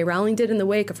than J.K. Rowling did in the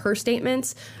wake of her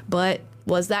statements. But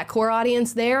was that core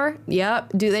audience there?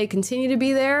 Yep. Do they continue to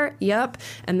be there? Yep.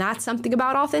 And that's something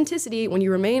about authenticity. When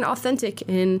you remain authentic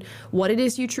in what it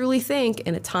is you truly think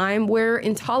in a time where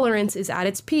intolerance is at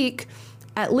its peak,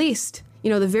 at least,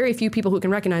 the very few people who can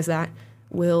recognize that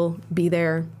will be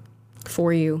there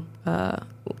for you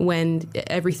when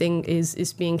everything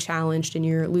is being challenged and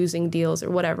you're losing deals or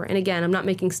whatever. And again, I'm not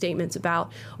making statements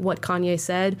about what Kanye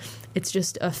said. It's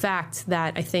just a fact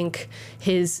that I think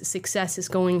his success is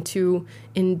going to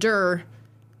endure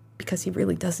because he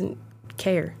really doesn't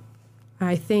care.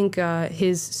 I think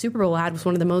his Super Bowl ad was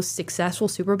one of the most successful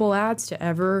Super Bowl ads to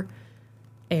ever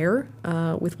air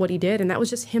with what he did, and that was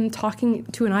just him talking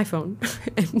to an iPhone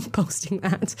and posting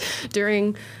that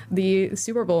during the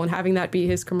Super Bowl and having that be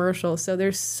his commercial. So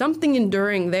there's something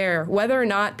enduring there. Whether or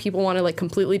not people want to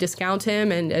completely discount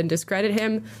him and discredit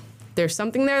him, there's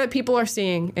something there that people are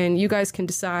seeing, and you guys can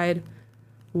decide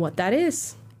what that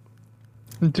is.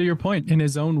 And to your point, in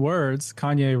his own words,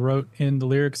 Kanye wrote in the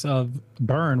lyrics of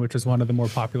Burn, which is one of the more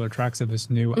popular tracks of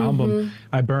his new album,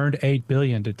 I burned $8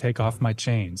 billion to take off my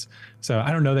chains. So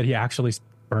I don't know that he actually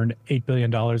burned $8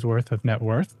 billion worth of net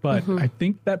worth, but I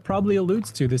think that probably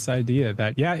alludes to this idea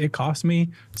that, yeah, it cost me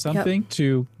something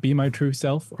to be my true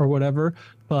self or whatever,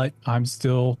 but I'm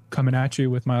still coming at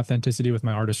you with my authenticity, with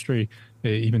my artistry,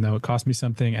 even though it cost me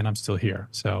something, and I'm still here.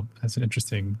 So that's an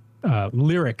interesting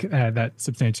lyric that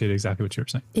substantiated exactly what you were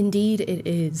saying. Indeed, it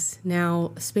is.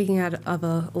 Now, speaking of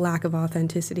a lack of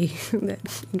authenticity,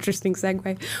 that interesting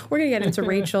segue, we're going to get into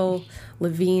Rachel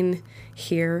Levine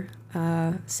here,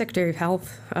 Secretary of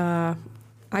Health.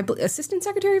 Assistant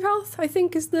Secretary of Health, I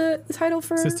think, is the title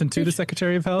for... Assistant to the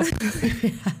Secretary of Health?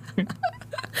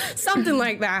 Something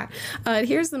like that.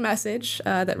 Here's the message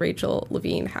that Rachel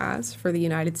Levine has for the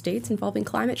United States involving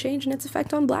climate change and its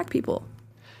effect on Black people.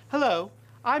 Hello.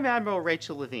 I'm Admiral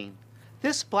Rachel Levine.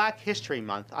 This Black History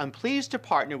Month, I'm pleased to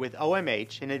partner with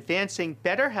OMH in advancing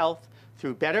better health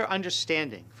through better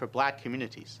understanding for Black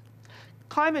communities.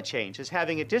 Climate change is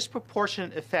having a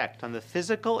disproportionate effect on the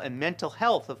physical and mental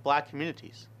health of Black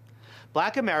communities.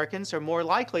 Black Americans are more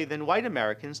likely than white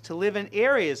Americans to live in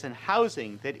areas and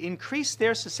housing that increase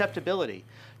their susceptibility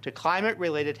to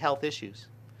climate-related health issues.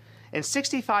 And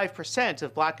 65%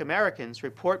 of Black Americans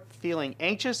report feeling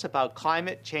anxious about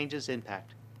climate change's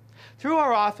impact. Through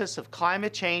our Office of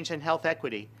Climate Change and Health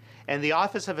Equity and the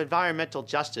Office of Environmental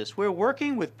Justice, we're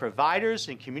working with providers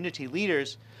and community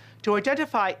leaders to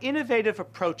identify innovative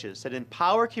approaches that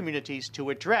empower communities to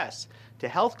address the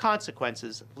health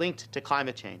consequences linked to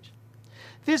climate change.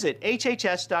 Visit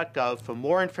hhs.gov for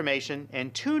more information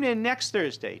and tune in next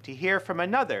Thursday to hear from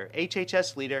another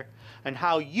HHS leader on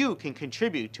how you can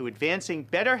contribute to advancing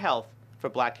better health for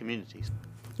Black communities.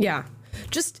 Yeah.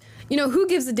 Just, who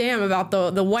gives a damn about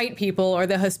the white people or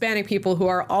the Hispanic people who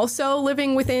are also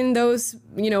living within those,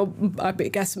 I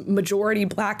guess, majority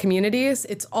Black communities?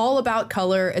 It's all about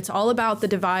color. It's all about the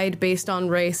divide based on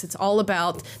race. It's all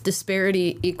about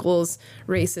disparity equals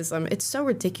racism. It's so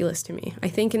ridiculous to me. I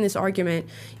think in this argument,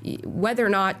 whether or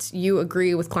not you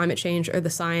agree with climate change or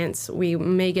the science, we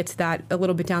may get to that a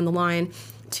little bit down the line,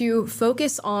 to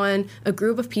focus on a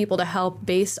group of people to help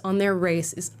based on their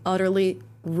race is utterly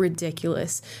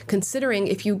ridiculous, considering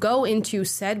if you go into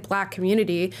said Black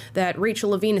community that Rachel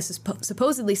Levine is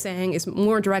supposedly saying is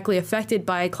more directly affected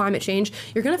by climate change,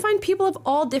 you're going to find people of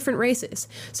all different races.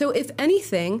 So if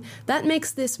anything, that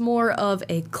makes this more of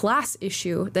a class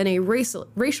issue than a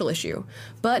racial issue.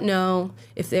 But no,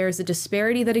 if there's a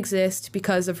disparity that exists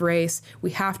because of race, we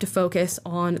have to focus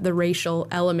on the racial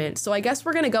element. So I guess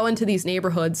we're going to go into these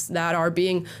neighborhoods that are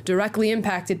being directly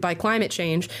impacted by climate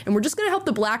change, and we're just going to help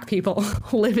the Black people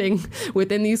living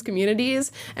within these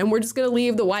communities, and we're just going to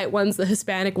leave the white ones, the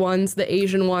Hispanic ones, the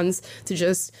Asian ones to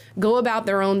just go about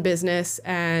their own business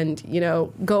and,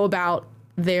 go about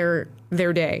their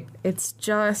day. It's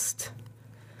just,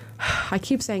 I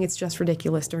keep saying it's just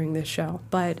ridiculous during this show,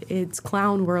 but it's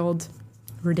clown world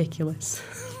ridiculous.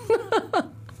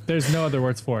 There's no other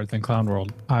words for it than clown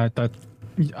world.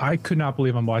 I could not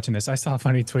believe I'm watching this. I saw a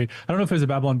funny tweet. I don't know if it was a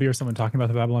Babylon Bee or someone talking about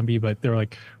the Babylon Bee, but they were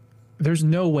like, there's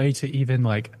no way to even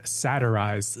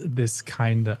satirize this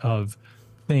kind of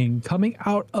thing coming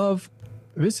out of,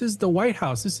 this is the White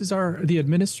House. This is the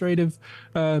administrative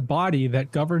body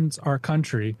that governs our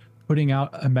country, putting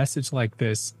out a message like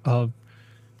this of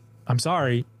I'm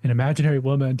sorry, an imaginary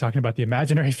woman talking about the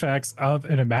imaginary facts of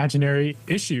an imaginary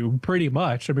issue, pretty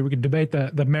much. I mean, we can debate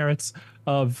the merits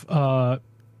of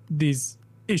these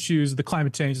issues, the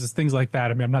climate changes, things like that.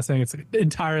 I mean, I'm not saying it's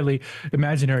entirely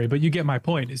imaginary, but you get my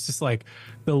point. It's just like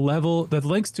the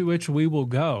lengths to which we will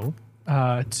go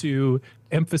to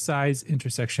emphasize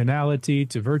intersectionality,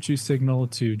 to virtue signal,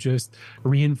 to just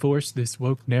reinforce this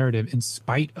woke narrative in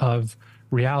spite of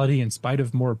reality, in spite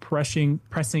of more pressing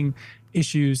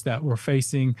issues that we're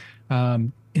facing,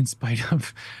 in spite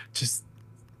of just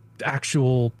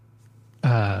actual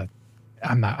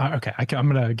I'm not okay. I'm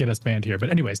gonna get us banned here, but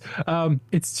anyways,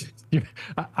 it's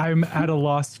I'm at a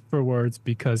loss for words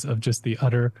because of just the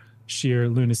utter sheer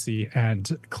lunacy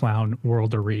and clown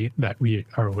worldery that we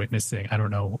are witnessing. I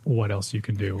don't know what else you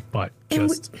can do but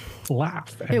just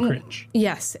laugh and cringe.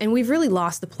 Yes, and we've really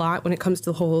lost the plot when it comes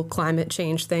to the whole climate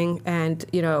change thing. And,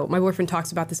 you know, my boyfriend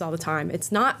talks about this all the time. It's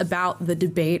not about the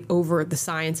debate over the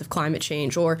science of climate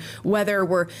change or whether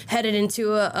we're headed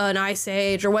into an ice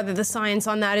age or whether the science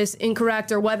on that is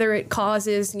incorrect or whether it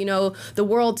causes, you know, the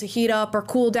world to heat up or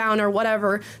cool down or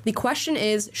whatever. The question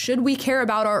is, should we care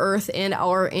about our Earth and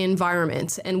our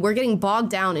environment? And we're getting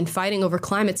bogged down in fighting over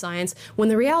climate science when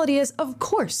the reality is, of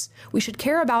course, we should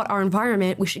care about our environment.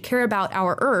 We should care about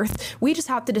our Earth. We just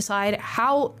have to decide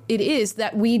how it is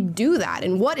that we do that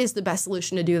and what is the best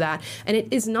solution to do that. And it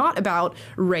is not about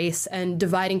race and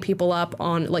dividing people up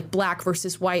on like black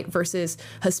versus white versus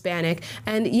Hispanic.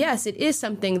 And yes, it is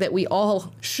something that we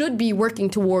all should be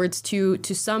working towards to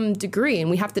some degree.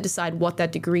 And we have to decide what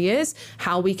that degree is,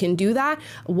 how we can do that,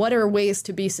 what are ways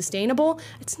to be sustainable.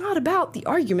 It's not about the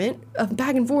argument of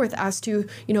back and forth as to,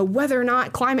 you know, whether or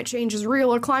not climate change is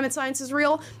real or climate science is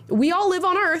real. We all live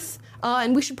on Earth,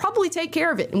 and we should probably take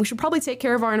care of it, and we should probably take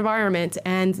care of our environment.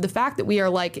 And the fact that we are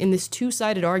like in this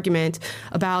two-sided argument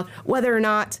about whether or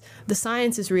not the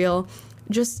science is real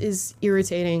just is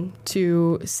irritating,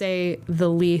 to say the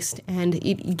least. And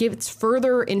it gets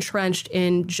further entrenched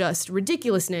in just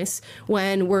ridiculousness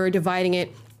when we're dividing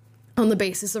it on the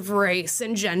basis of race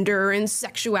and gender and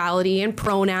sexuality and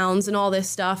pronouns and all this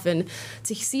stuff. And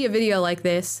to see a video like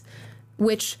this,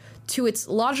 which to its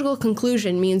logical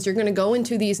conclusion means you're going to go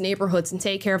into these neighborhoods and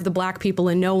take care of the black people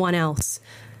and no one else,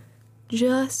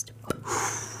 just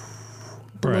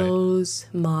blows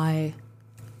my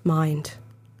mind.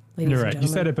 You're right. You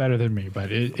said it better than me,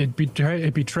 but it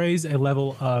betrays a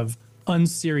level of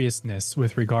unseriousness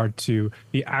with regard to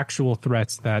the actual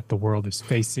threats that the world is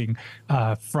facing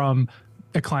from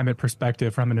a climate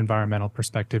perspective, from an environmental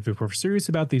perspective. If we're serious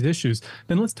about these issues,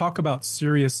 then let's talk about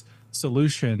serious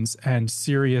solutions and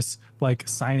serious, like,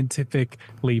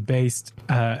 scientifically based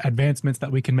advancements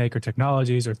that we can make, or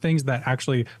technologies or things that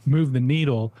actually move the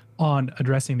needle on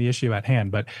addressing the issue at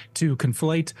hand. But to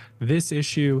conflate this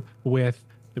issue with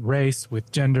race,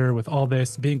 with gender, with all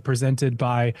this being presented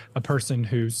by a person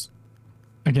who's,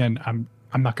 again,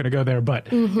 I'm not going to go there, but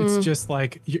it's just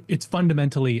like, it's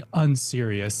fundamentally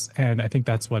unserious. And I think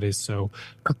that's what is so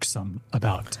irksome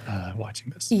about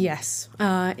watching this. Yes.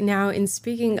 Now, in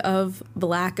speaking of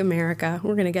Black America,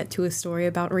 we're going to get to a story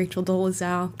about Rachel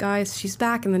Dolezal. Guys, she's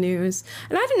back in the news.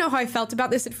 And I didn't know how I felt about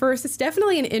this at first. It's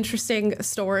definitely an interesting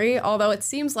story, although it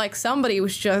seems like somebody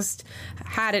was just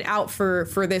had it out for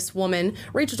this woman.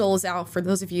 Rachel Dolezal, for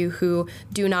those of you who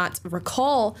do not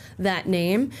recall that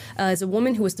name, is a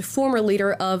woman who was the former leader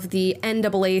of the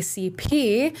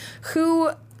NAACP,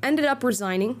 who ended up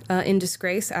resigning in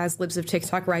disgrace, as Libs of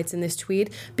TikTok writes in this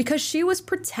tweet, because she was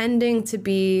pretending to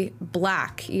be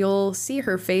black. You'll see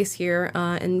her face here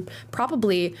and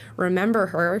probably remember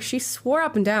her. She swore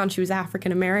up and down she was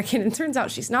African American, and it turns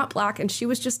out she's not black, and she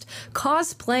was just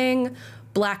cosplaying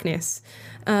blackness.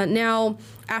 Now,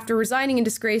 after resigning in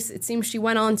disgrace, it seems she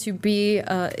went on to be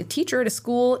a teacher at a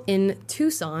school in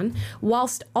Tucson,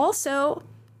 whilst also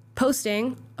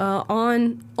posting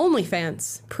on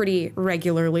OnlyFans pretty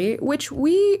regularly, which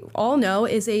we all know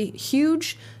is a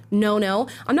huge no-no.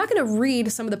 I'm not going to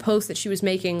read some of the posts that she was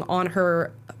making on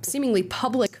her seemingly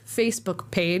public Facebook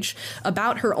page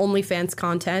about her OnlyFans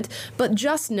content, but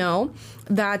just know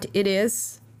that it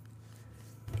is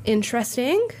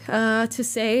interesting, to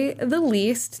say the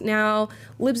least. Now,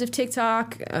 Libs of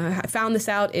TikTok found this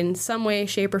out in some way,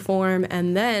 shape, or form,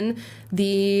 and then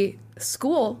the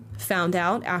school found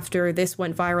out after this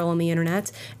went viral on the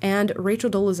internet, and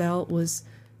Rachel Dolezal was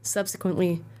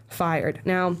subsequently fired.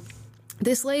 Now,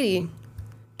 this lady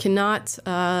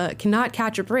cannot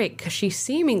catch a break because she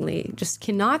seemingly just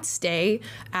cannot stay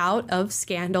out of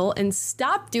scandal and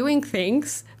stop doing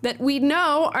things that we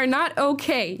know are not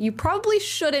okay. You probably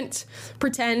shouldn't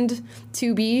pretend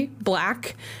to be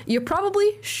black. You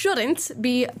probably shouldn't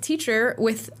be a teacher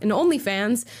with an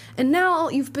OnlyFans. And now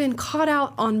you've been caught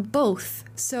out on both.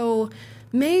 So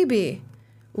maybe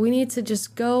we need to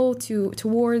just go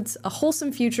towards a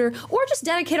wholesome future, or just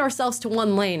dedicate ourselves to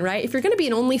one lane, right? If you're going to be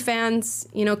an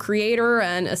OnlyFans, creator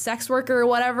and a sex worker or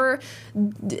whatever,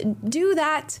 do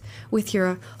that with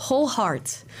your whole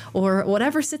heart, or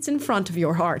whatever sits in front of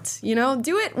your heart.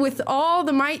 Do it with all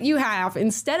the might you have,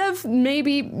 instead of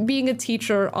maybe being a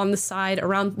teacher on the side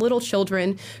around little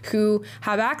children who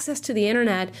have access to the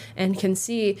internet and can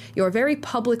see your very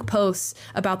public posts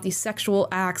about these sexual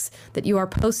acts that you are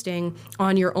posting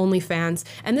on your OnlyFans.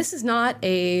 And this is not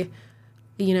a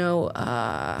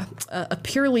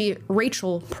purely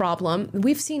Rachel problem.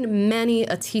 We've seen many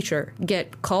a teacher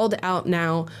get called out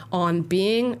now on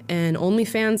being an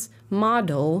OnlyFans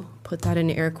model, put that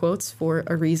in air quotes for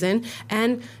a reason,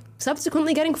 and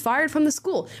subsequently getting fired from the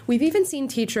school. We've even seen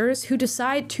teachers who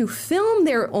decide to film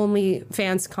their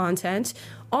OnlyFans content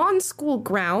on school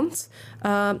grounds,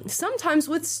 sometimes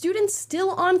with students still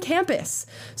on campus.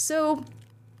 So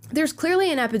there's clearly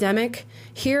an epidemic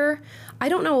here. I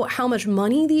don't know how much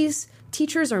money these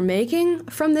teachers are making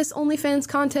from this OnlyFans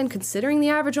content, considering the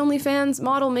average OnlyFans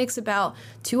model makes about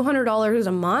 $200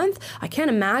 a month. I can't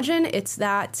imagine it's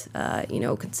that,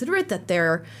 considerate that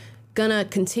they're gonna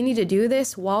continue to do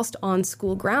this whilst on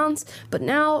school grounds. But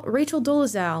now Rachel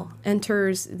Dolezal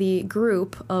enters the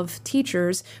group of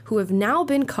teachers who have now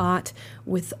been caught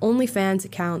with OnlyFans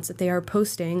accounts that they are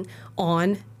posting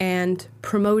on and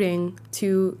promoting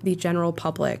to the general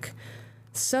public.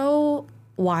 So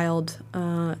wild.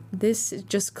 This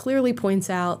just clearly points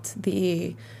out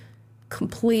the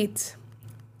complete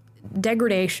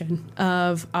degradation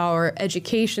of our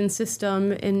education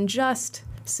system and just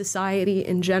society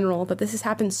in general, that this has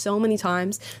happened so many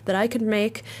times that I could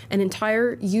make an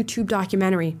entire YouTube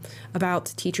documentary about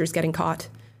teachers getting caught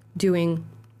doing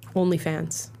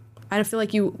OnlyFans. I don't feel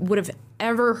like you would have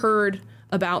ever heard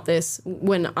about this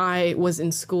when I was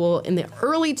in school in the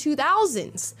early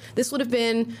 2000s. This would have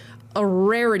been a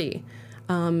rarity.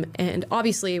 And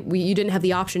obviously, you didn't have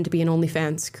the option to be an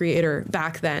OnlyFans creator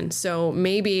back then. So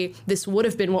maybe this would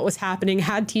have been what was happening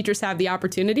had teachers had the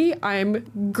opportunity.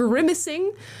 I'm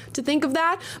grimacing to think of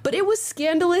that. But it was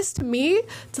scandalous to me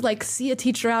to see a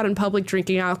teacher out in public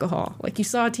drinking alcohol. Like, you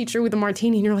saw a teacher with a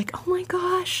martini and you're like, oh my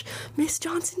gosh, Miss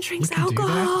Johnson drinks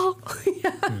alcohol.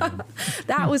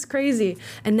 That was crazy.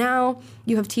 And now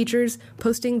you have teachers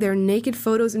posting their naked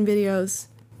photos and videos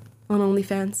on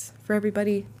OnlyFans for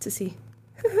everybody to see.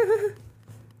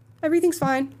 Everything's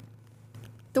fine.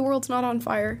 The world's not on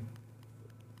fire.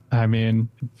 I mean,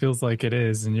 it feels like it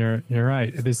is, and you're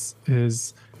right. This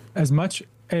is as much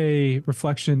a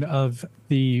reflection of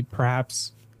the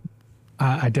perhaps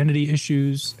identity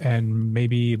issues and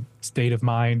maybe state of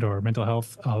mind or mental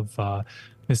health of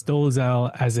Ms.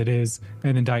 Dolezal as it is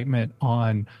an indictment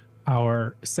on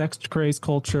our sex-crazed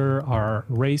culture, our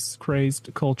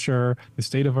race-crazed culture, the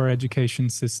state of our education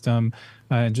system,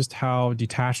 and just how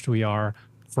detached we are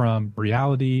from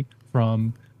reality,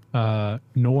 from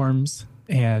norms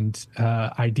and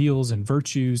ideals and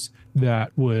virtues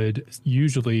that would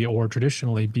usually or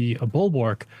traditionally be a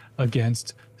bulwark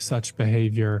against such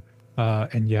behavior.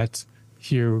 And yet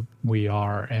here we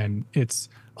are. And it's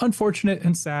unfortunate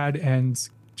and sad and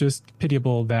just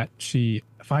pitiable that she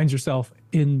finds herself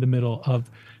in the middle of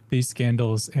these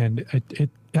scandals. And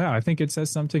I think it says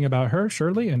something about her,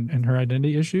 Shirley, and her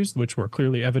identity issues, which were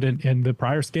clearly evident in the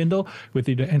prior scandal with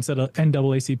the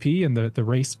NAACP and the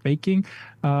race faking.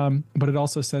 But it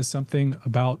also says something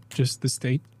about just the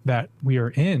state that we are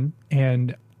in.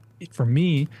 And for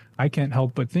me, I can't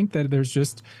help but think that there's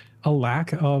just a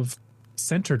lack of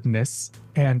centeredness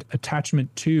and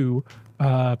attachment to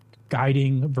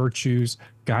guiding virtues,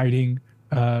 guiding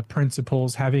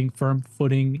principles, having firm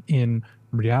footing in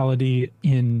reality,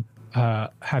 in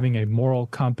having a moral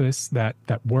compass that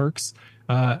works.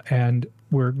 And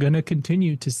we're going to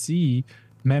continue to see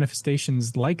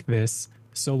manifestations like this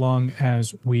so long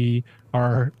as we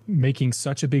are making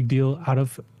such a big deal out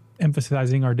of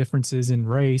emphasizing our differences in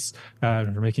race,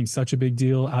 we're making such a big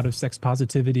deal out of sex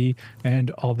positivity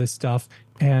and all this stuff.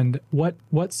 And what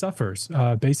suffers?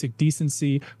 Basic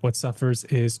decency. What suffers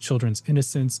is children's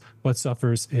innocence. What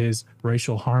suffers is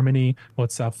racial harmony.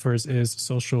 What suffers is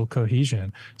social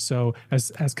cohesion. So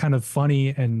as kind of funny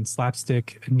and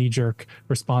slapstick knee-jerk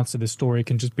response to this story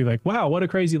can just be like, wow, what a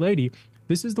crazy lady.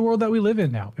 This is the world that we live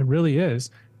in now. It really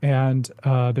is. And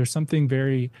there's something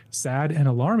very sad and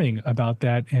alarming about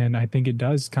that. And I think it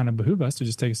does kind of behoove us to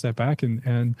just take a step back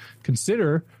and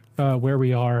consider where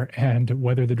we are and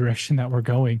whether the direction that we're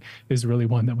going is really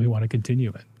one that we want to continue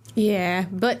in. Yeah,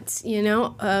 but,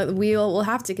 we'll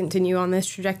have to continue on this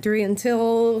trajectory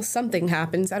until something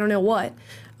happens. I don't know what.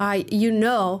 You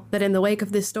know that in the wake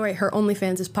of this story, her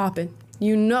OnlyFans is popping.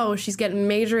 You know she's getting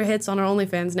major hits on her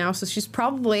OnlyFans now, so she's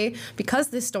probably, because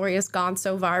this story has gone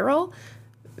so viral,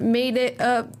 made it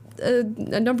a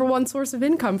number one source of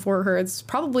income for her. It's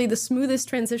probably the smoothest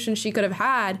transition she could have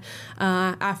had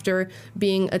after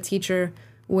being a teacher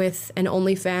with an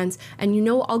OnlyFans. And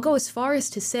I'll go as far as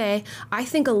to say, I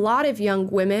think a lot of young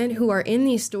women who are in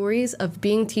these stories of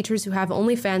being teachers who have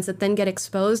OnlyFans that then get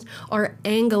exposed are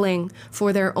angling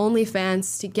for their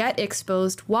OnlyFans to get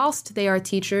exposed whilst they are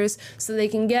teachers so they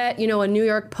can get, a New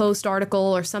York Post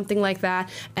article or something like that,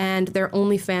 and their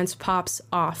OnlyFans pops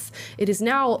off. It is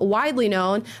now widely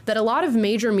known that a lot of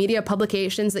major media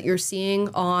publications that you're seeing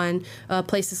on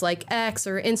places like X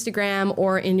or Instagram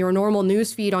or in your normal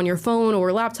news feed on your phone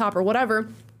or laptop or whatever,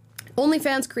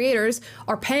 OnlyFans creators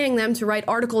are paying them to write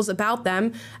articles about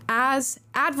them as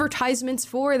advertisements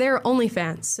for their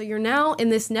OnlyFans. So you're now in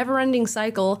this never-ending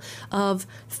cycle of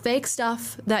fake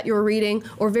stuff that you're reading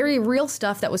or very real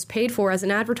stuff that was paid for as an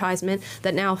advertisement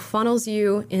that now funnels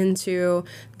you into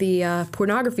the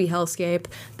pornography hellscape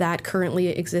that currently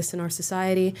exists in our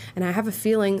society. And I have a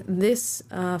feeling this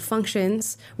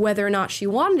functions, whether or not she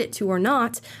wanted it to or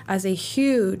not, as a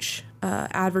huge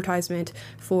advertisement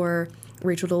for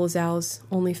Rachel Dolezal's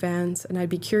OnlyFans, and I'd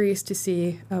be curious to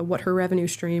see what her revenue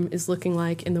stream is looking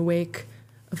like in the wake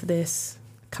of this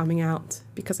coming out,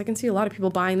 because I can see a lot of people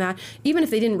buying that, even if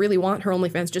they didn't really want her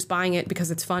OnlyFans, just buying it because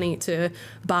it's funny to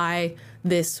buy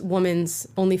this woman's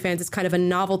OnlyFans. It's kind of a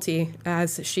novelty,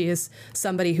 as she is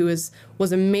somebody who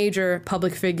was a major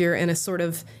public figure in a sort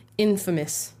of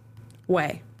infamous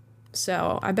way.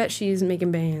 So I bet she's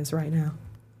making bands right now,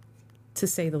 to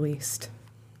say the least.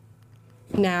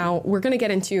 Now, we're going to get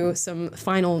into some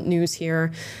final news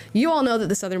here. You all know that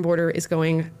the southern border is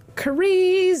going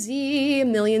crazy.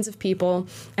 Millions of people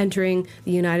entering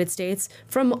the United States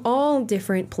from all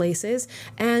different places.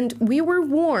 And we were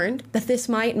warned that this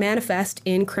might manifest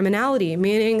in criminality,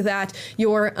 meaning that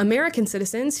your American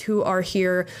citizens who are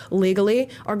here legally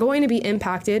are going to be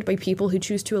impacted by people who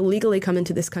choose to illegally come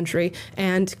into this country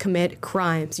and commit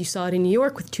crimes. You saw it in New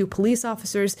York with 2 police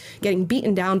officers getting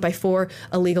beaten down by 4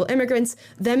 illegal immigrants,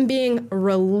 them being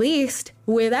released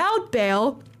without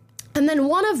bail, and then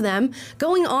one of them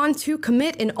going on to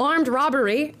commit an armed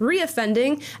robbery,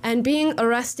 reoffending, and being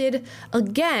arrested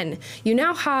again. You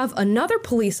now have another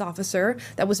police officer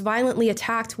that was violently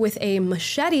attacked with a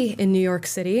machete in New York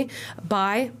City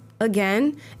by,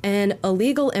 again, an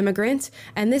illegal immigrant.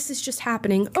 And this is just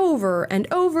happening over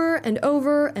and over and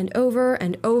over and over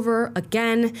and over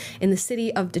again in the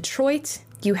city of Detroit.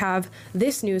 You have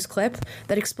this news clip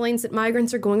that explains that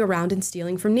migrants are going around and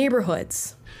stealing from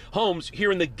neighborhoods. Homes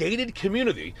here in the gated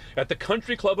community at the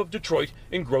Country Club of Detroit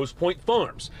in Grosse Pointe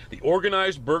Farms. The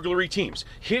organized burglary teams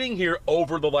hitting here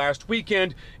over the last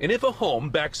weekend, and if a home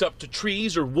backs up to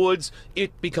trees or woods,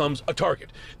 it becomes a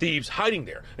target. Thieves hiding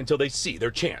there until they see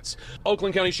their chance.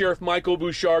 Oakland County Sheriff Michael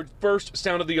Bouchard first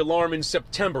sounded the alarm in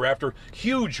September after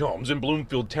huge homes in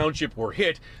Bloomfield Township were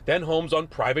hit, then homes on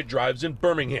private drives in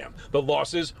Birmingham. The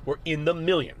losses were in the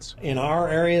millions. In our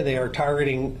area, they are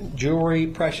targeting jewelry,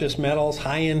 precious metals,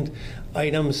 high-end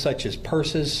items such as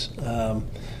purses,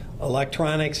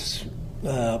 electronics,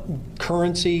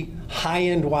 currency,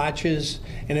 high-end watches,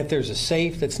 and if there's a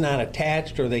safe that's not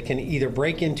attached or they can either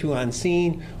break into on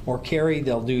scene or carry,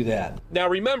 they'll do that. Now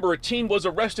remember, a teen was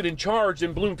arrested and charged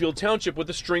in Bloomfield Township with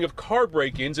a string of car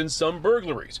break-ins and some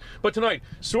burglaries. But tonight,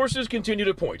 sources continue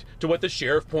to point to what the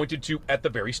sheriff pointed to at the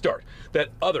very start, that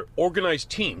other organized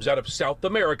teams out of South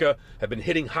America have been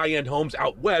hitting high-end homes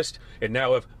out west and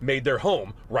now have made their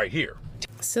home right here.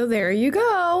 So there you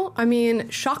go. I mean,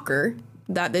 shocker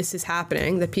that this is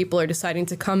happening, that people are deciding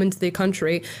to come into the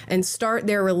country and start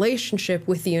their relationship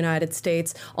with the United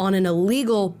States on an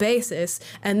illegal basis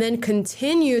and then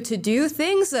continue to do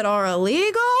things that are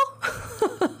illegal?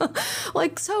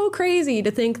 Like, so crazy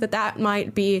to think that that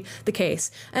might be the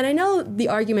case. And I know the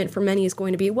argument for many is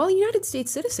going to be, well, United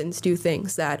States citizens do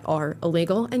things that are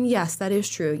illegal. And yes, that is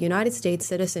true. United States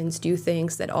citizens do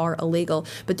things that are illegal.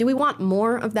 But do we want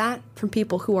more of that from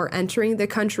people who are entering the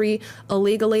country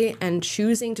illegally and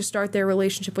choosing to start their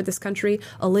relationship with this country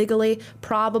illegally?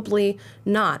 Probably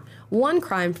not. one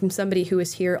crime from somebody who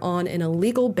is here on an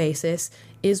illegal basis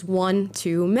is one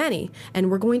too many. And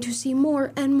we're going to see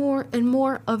more and more and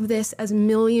more of this as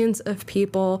millions of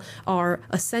people are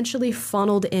essentially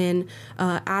funneled in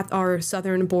at our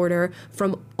southern border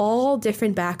from all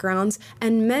different backgrounds,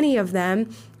 and many of them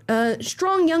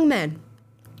strong young men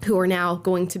who are now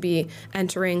going to be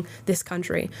entering this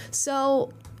country.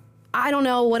 So I don't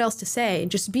know what else to say.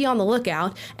 Just be on the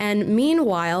lookout. And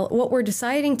meanwhile, what we're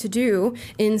deciding to do,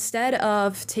 instead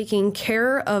of taking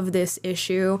care of this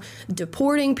issue,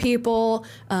 deporting people,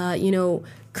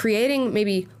 creating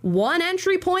maybe one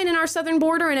entry point in our southern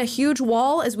border and a huge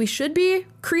wall as we should be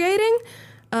creating,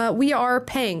 we are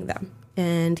paying them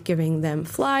and giving them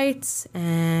flights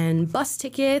and bus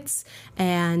tickets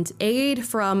and aid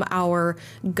from our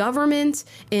government.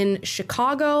 In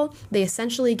Chicago, they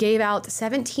essentially gave out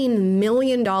 $17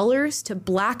 million to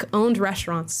Black-owned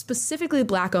restaurants, specifically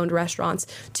Black-owned restaurants,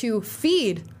 to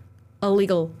feed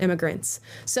illegal immigrants.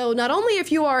 So not only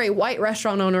if you are a white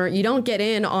restaurant owner, you don't get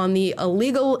in on the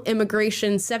illegal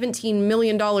immigration $17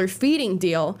 million feeding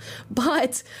deal,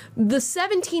 but the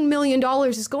 $17 million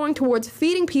is going towards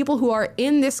feeding people who are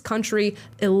in this country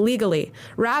illegally,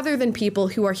 rather than people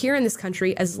who are here in this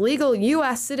country as legal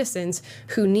U.S. citizens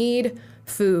who need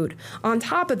food. On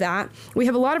top of that, we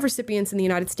have a lot of recipients in the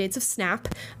United States of SNAP,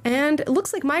 and it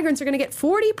looks like migrants are going to get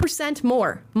 40%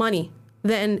 more money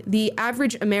than the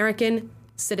average American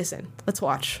citizen. Let's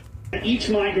watch. Each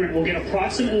migrant will get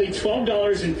approximately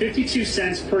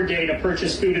 $12.52 per day to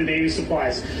purchase food and baby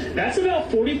supplies. That's about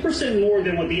 40% more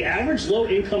than what the average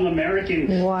low-income American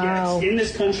gets in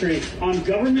this country on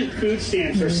government food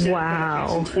stamps or SNAP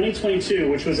packets in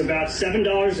 2022, which was about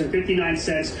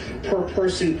 $7.59 per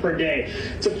person per day.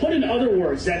 To put in other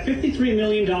words, that $53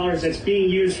 million that's being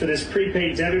used for this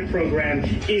prepaid debit program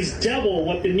is double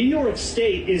what the New York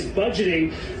State is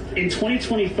budgeting in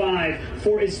 2025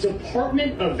 for its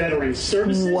Department of Veterans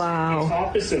Services, its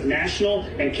Office of National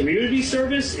and Community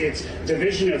Service, its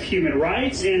Division of Human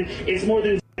Rights, and it's more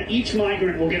than each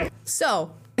migrant will get a...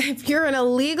 So, if you're an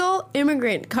illegal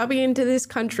immigrant coming into this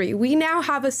country, we now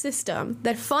have a system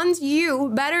that funds you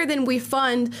better than we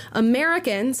fund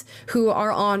Americans who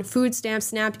are on food stamps,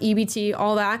 SNAP, EBT,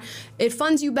 all that. It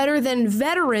funds you better than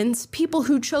veterans, people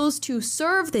who chose to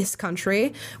serve this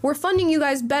country. We're funding you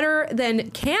guys better than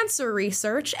cancer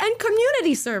research and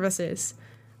community services.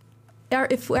 Are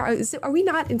we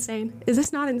not insane? Is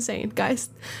this not insane,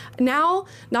 guys? Now,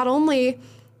 not only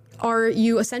are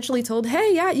you essentially told,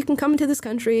 hey, yeah, you can come into this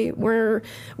country where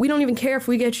we don't even care if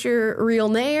we get your real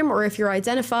name or if you're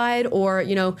identified or,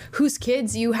 whose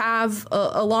kids you have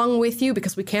along with you,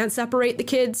 because we can't separate the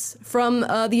kids from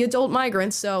the adult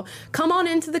migrants. So come on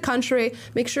into the country,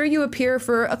 make sure you appear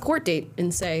for a court date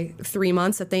in, say, 3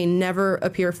 months that they never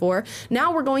appear for.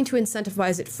 Now we're going to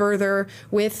incentivize it further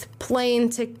with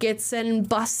plane tickets and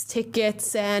bus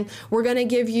tickets, and we're going to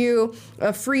give you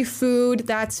free food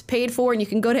that's paid for, and you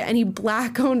can go to any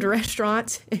Black-owned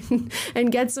restaurant and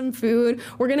get some food.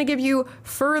 We're going to give you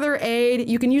further aid.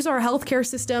 You can use our healthcare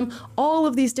system, all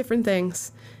of these different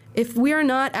things. If we are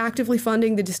not actively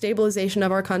funding the destabilization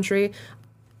of our country,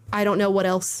 I don't know what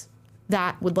else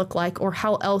that would look like or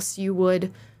how else you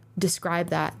would describe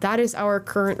that. That is our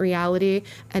current reality,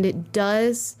 and it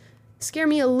does scare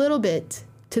me a little bit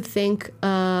to think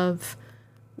of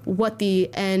what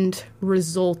the end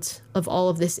result of all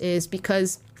of this is,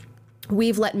 because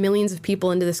we've let millions of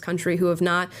people into this country who have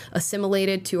not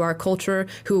assimilated to our culture,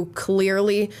 who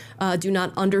clearly do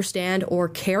not understand or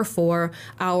care for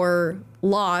our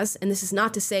laws. And this is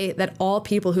not to say that all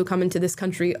people who come into this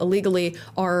country illegally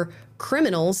are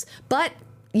criminals, but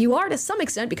you are to some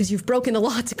extent because you've broken the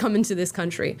law to come into this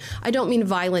country. I don't mean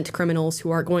violent criminals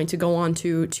who are going to go on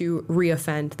to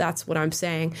reoffend. That's what I'm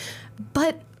saying.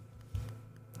 But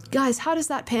guys, how does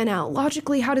that pan out?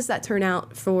 Logically, how does that turn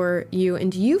out for you?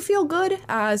 And do you feel good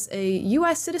as a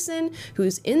U.S. citizen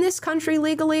who's in this country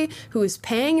legally, who is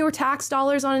paying your tax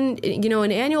dollars on,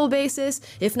 an annual basis,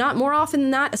 if not more often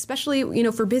than that,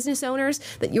 especially, for business owners,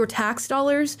 that your tax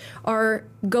dollars are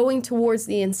going towards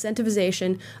the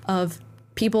incentivization of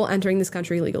people entering this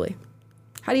country legally?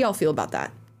 How do y'all feel about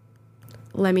that?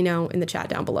 Let me know in the chat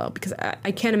down below, because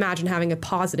I can't imagine having a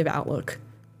positive outlook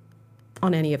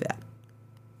on any of that.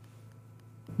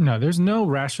 No, there's no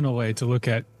rational way to look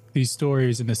at these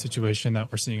stories in the situation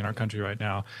that we're seeing in our country right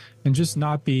now and just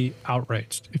not be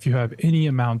outraged. If you have any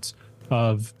amount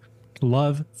of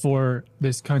love for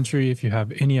this country, if you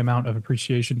have any amount of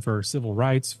appreciation for civil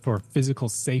rights, for physical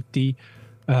safety,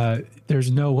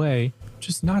 there's no way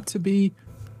just not to be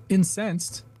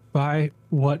incensed by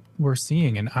what we're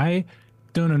seeing. And I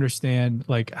don't understand,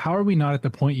 like, how are we not at the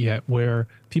point yet where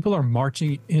people are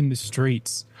marching in the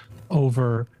streets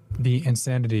over the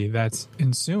insanity that's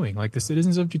ensuing? Like, the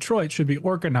citizens of Detroit should be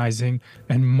organizing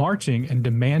and marching and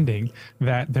demanding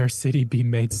that their city be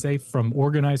made safe from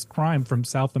organized crime from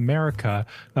South America,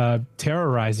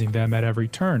 terrorizing them at every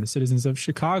turn. The citizens of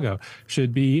Chicago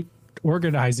should be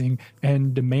organizing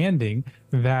and demanding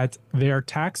that their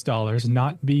tax dollars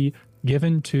not be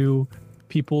given to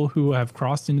people who have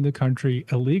crossed into the country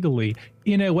illegally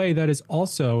in a way that is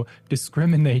also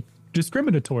discriminating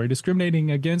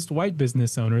against white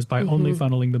business owners by only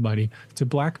funneling the money to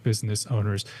black business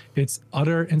owners. It's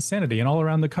utter insanity. And all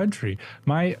around the country,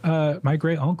 my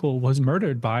great uncle was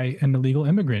murdered by an illegal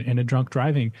immigrant in a drunk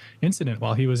driving incident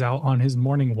while he was out on his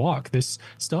morning walk. This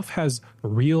stuff has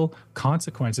real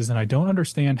consequences, and I don't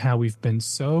understand how we've been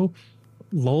so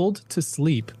lulled to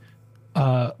sleep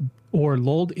or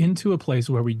lulled into a place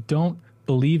where we don't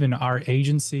believe in our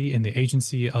agency, in the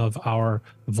agency of our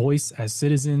voice as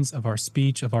citizens, of our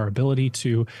speech, of our ability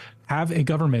to have a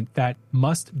government that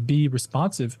must be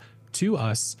responsive to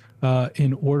us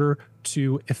in order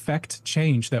to effect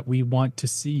change that we want to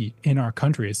see in our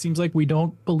country. It seems like we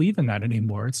don't believe in that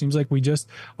anymore. It seems like we just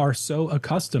are so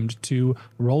accustomed to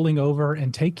rolling over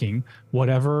and taking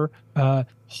whatever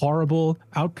horrible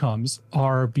outcomes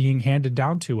are being handed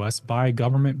down to us by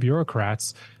government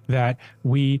bureaucrats that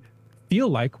we feel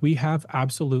like we have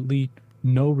absolutely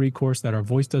no recourse, that our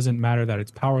voice doesn't matter, that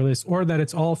it's powerless, or that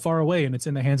it's all far away and it's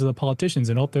in the hands of the politicians,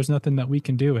 and there's nothing that we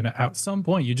can do. And at some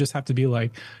point, you just have to be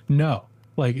like, no,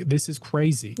 like, this is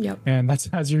crazy. Yep. And that's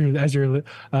as you're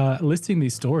listing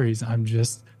these stories, I'm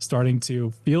just starting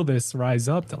to feel this rise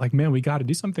up that, like, man, we got to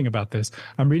do something about this.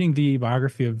 I'm reading the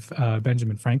biography of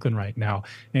Benjamin Franklin right now,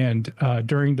 and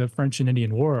during the French and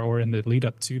Indian War, or in the lead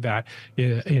up to that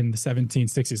in the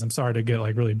 1760s, I'm sorry to get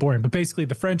like really boring, but basically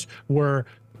the French were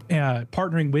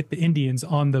partnering with the Indians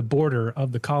on the border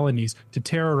of the colonies to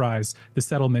terrorize the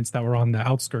settlements that were on the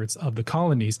outskirts of the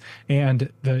colonies.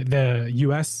 And the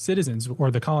U.S. citizens,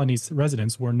 or the colonies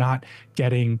residents, were not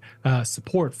getting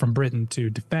support from Britain to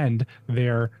defend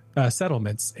their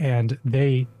settlements. And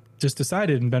they just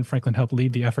decided, and Ben Franklin helped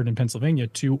lead the effort in Pennsylvania,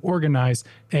 to organize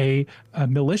a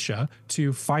militia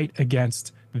to fight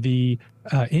against the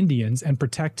Indians and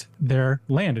protect their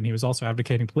land. And he was also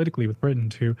advocating politically with Britain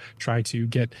to try to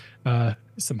get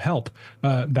some help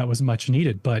that was much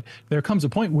needed. But there comes a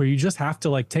point where you just have to,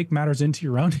 like, take matters into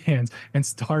your own hands and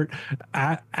start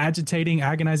agitating,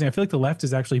 agonizing. I feel like the left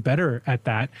is actually better at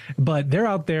that, but they're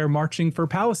out there marching for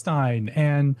Palestine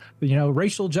and, you know,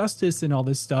 racial justice and all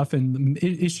this stuff, and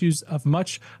issues of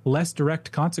much less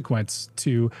direct consequence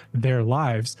to their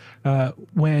lives.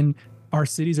 When our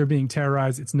cities are being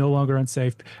terrorized, it's no longer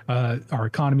unsafe. Our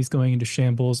economy is going into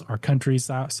shambles. Our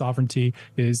country's sovereignty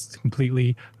is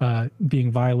completely being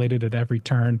violated at every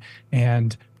turn.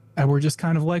 And we're just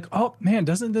kind of like, oh, man,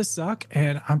 doesn't this suck?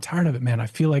 And I'm tired of it, man. I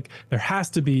feel like there has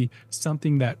to be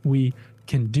something that we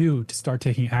can do to start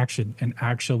taking action and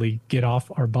actually get off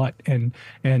our butt and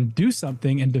do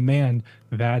something and demand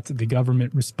that the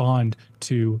government respond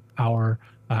to our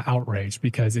outrage,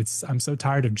 because I'm so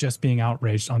tired of just being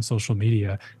outraged on social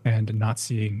media and not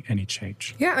seeing any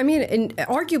change. Yeah, I mean, and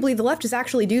arguably the left is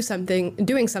actually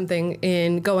doing something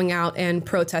in going out and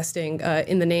protesting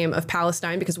in the name of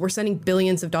Palestine, because we're sending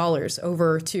billions of dollars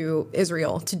over to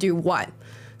Israel to do what?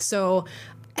 So,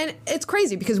 and it's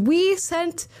crazy because we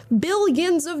sent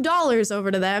billions of dollars over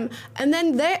to them, and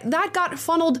then that got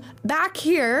funneled back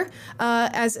here,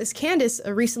 as Candace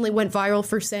recently went viral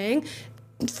for saying,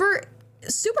 for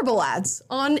Super Bowl ads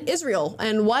on Israel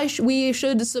and why we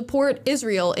should support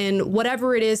Israel in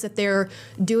whatever it is that they're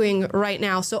doing right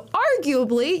now. So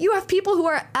arguably, you have people who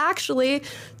are actually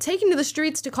taking to the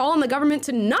streets to call on the government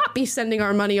to not be sending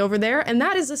our money over there, and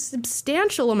that is a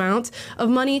substantial amount of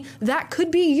money that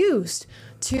could be used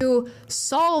to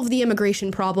solve the immigration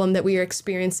problem that we are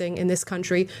experiencing in this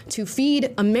country, to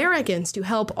feed Americans, to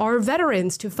help our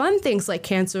veterans, to fund things like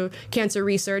cancer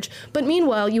research. But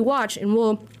meanwhile, you watch, and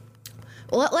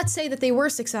let's say that they were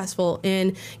successful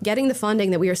in getting the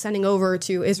funding that we are sending over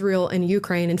to Israel and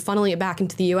Ukraine and funneling it back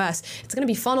into the U.S. It's going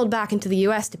to be funneled back into the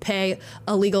U.S. to pay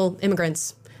illegal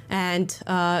immigrants and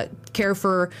care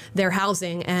for their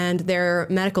housing and their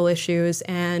medical issues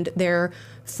and their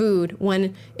food,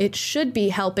 when it should be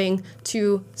helping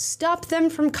to stop them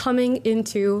from coming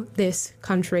into this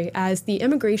country, as the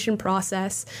immigration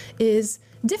process is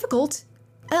difficult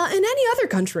in any other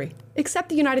country except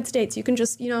the United States. You can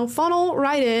just, funnel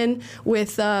right in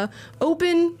with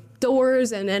open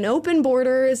doors and open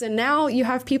borders, and now you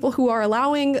have people who are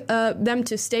allowing them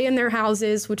to stay in their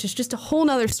houses, which is just a whole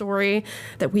nother story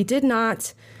that we did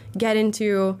not get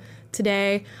into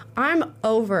today. I'm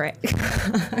over it.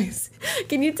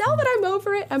 Can you tell that I'm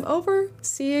over it? I'm over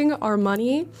seeing our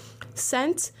money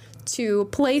sent to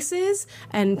places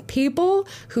and people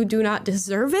who do not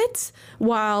deserve it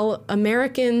while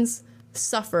Americans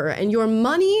suffer. And your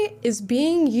money is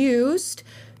being used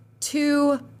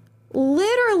to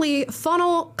literally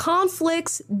funnel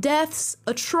conflicts, deaths,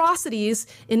 atrocities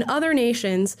in other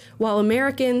nations while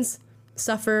Americans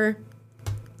suffer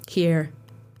here.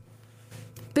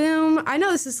 Boom. I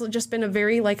know this has just been a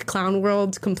very clown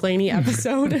world complaining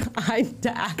episode. I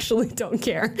actually don't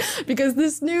care because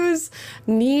this news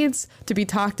needs to be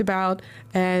talked about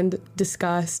and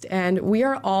discussed. And we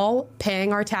are all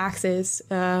paying our taxes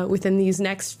within these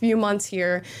next few months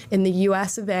here in the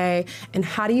US of A. And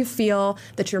how do you feel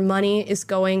that your money is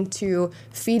going to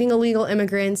feeding illegal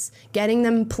immigrants, getting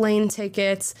them plane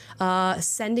tickets,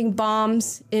 sending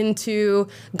bombs into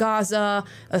Gaza,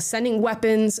 sending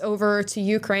weapons over to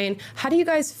Ukraine? How do you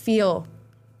guys feel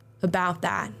about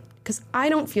that? Because I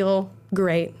don't feel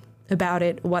great about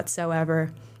it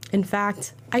whatsoever. In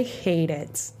fact, I hate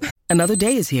it. Another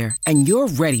day is here, and you're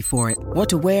ready for it. What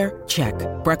to wear? Check.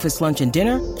 Breakfast, lunch, and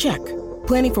dinner? Check.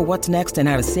 Planning for what's next and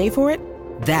how to save for it?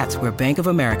 That's where Bank of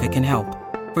America can help.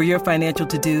 For your financial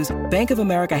to-dos, Bank of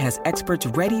America has experts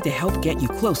ready to help get you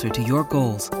closer to your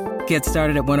goals. Get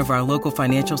started at one of our local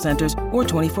financial centers or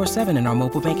 24/7 in our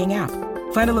mobile banking app.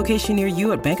 Find a location near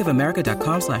you at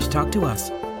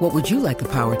bankofamerica.com/talktous. What would you like the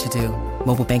power to do?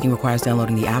 Mobile banking requires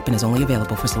downloading the app and is only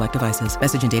available for select devices.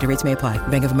 Message and data rates may apply.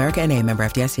 Bank of America N.A., member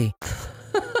FDIC.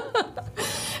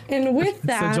 And with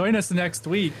that... So join us next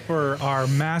week for our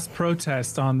mass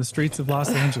protest on the streets of Los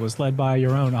Angeles, led by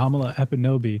your own Amala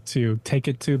Epinobi, to take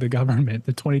it to the government.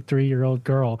 The 23-year-old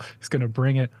girl is going to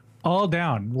bring it all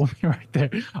down. We'll be right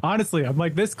there. Honestly, I'm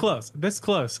this close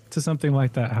to something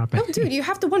like that happening. Oh, dude, you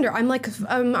have to wonder. I'm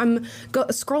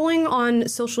scrolling on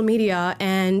social media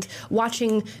and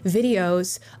watching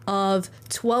videos of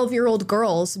 12-year-old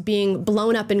girls being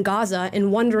blown up in Gaza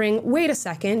and wondering, wait a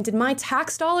second, did my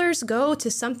tax dollars go to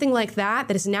something like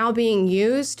that is now being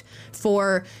used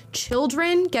for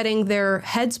children getting their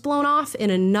heads blown off in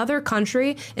another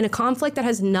country in a conflict that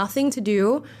has nothing to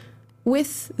do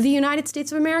with the United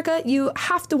States of America? You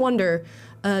have to wonder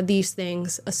these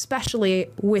things, especially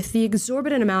with the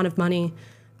exorbitant amount of money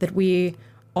that we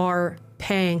are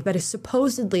paying that is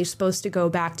supposedly supposed to go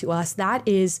back to us. That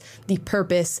is the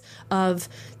purpose of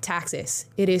taxes.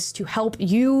 It is to help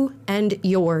you and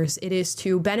yours. It is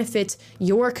to benefit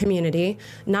your community,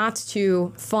 not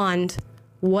to fund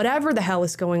whatever the hell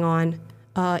is going on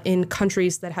in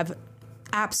countries that have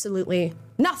absolutely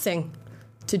nothing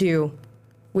to do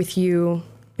with you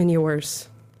and yours.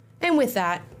 And with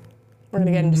that, we're going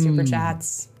to get into super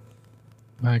chats.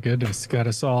 My goodness, got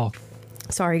us all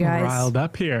sorry, guys, riled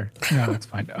up here. No, it's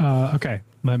fine. Okay,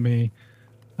 let me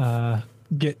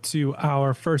get to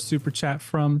our first super chat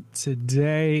from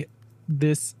today.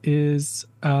 This is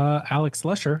Alex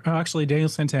Lusher, actually Daniel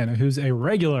Santana, who's a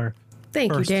regular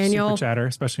Thank you, Daniel. super chatter,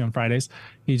 especially on Fridays.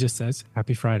 He just says,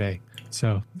 happy Friday.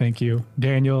 So thank you,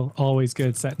 Daniel. Always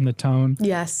good setting the tone.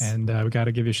 Yes. And we got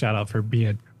to give you a shout out for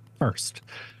being first.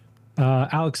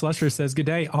 Alex Lusher says, good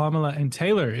day, Amala and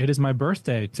Taylor. It is my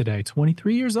birthday today.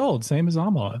 23 years old, same as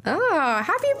Amala. Oh,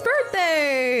 happy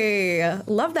birthday.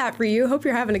 Love that for you. Hope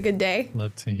you're having a good day.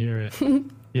 Love to hear it.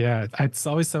 Yeah, it's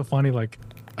always so funny.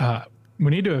 We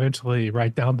need to eventually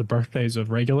write down the birthdays of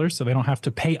regulars so they don't have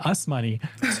to pay us money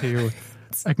to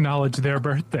acknowledge their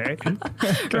birthday.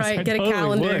 Right, get a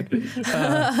calendar.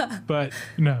 But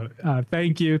no,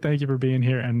 thank you for being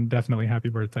here, and definitely happy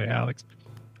birthday, Alex.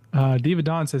 Diva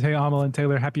Dawn says, hey, Amal and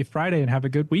Taylor, happy Friday and have a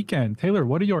good weekend. Taylor,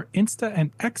 what are your Insta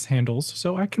and X handles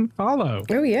so I can follow?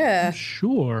 Oh, yeah.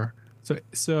 Sure.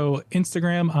 So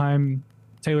Instagram, I'm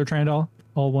Taylor Trandall,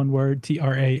 all one word,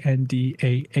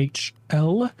 Trandahl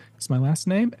is my last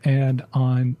name. And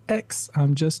on X,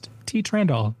 I'm just T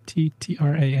Trandall,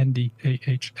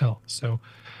 Trandahl. So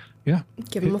yeah,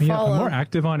 give him a follow. I'm more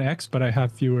active on X, but I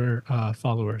have fewer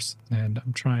followers, and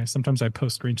I'm trying. Sometimes I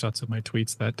post screenshots of my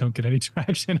tweets that don't get any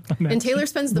traction on that. And Taylor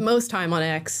spends the most time on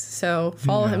X, so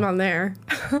follow him on there.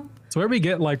 It's where we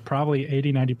get probably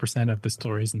 80-90% of the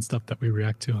stories and stuff that we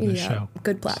react to on this show.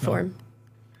 Good platform.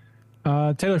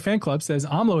 So, Taylor Fan Club says,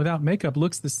 Amla without makeup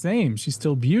looks the same. She's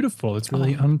still beautiful. It's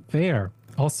really unfair.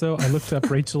 Also, I looked up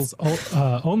Rachel's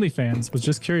OnlyFans. Was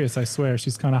just curious. I swear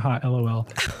she's kind of hot. LOL.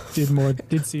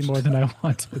 Did see more than I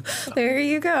wanted. There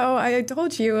you go. I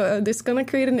told you this going to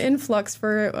create an influx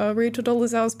for Rachel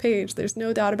Dolezal's page. There's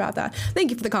no doubt about that.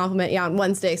 Thank you for the compliment. Yeah, on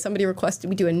Wednesday, somebody requested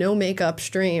we do a no makeup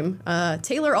stream.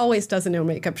 Taylor always does a no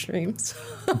makeup stream.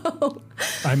 So.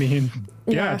 I mean,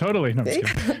 yeah. Totally. No,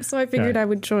 so I figured I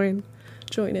would join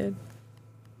in.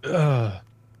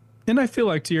 And I feel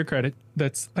like, to your credit,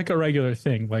 that's like a regular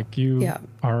thing. Like you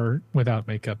are without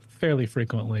makeup fairly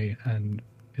frequently, and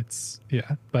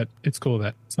but it's cool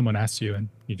that someone asked you and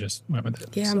you just went with it.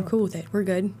 Yeah, I'm cool with it. We're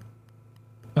good.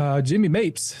 Jimmy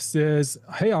Mapes says,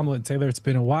 "Hey, Omelet and Taylor, it's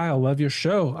been a while. Love your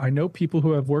show. I know people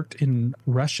who have worked in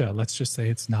Russia. Let's just say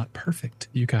it's not perfect.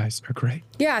 You guys are great."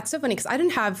 Yeah, it's so funny because I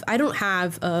don't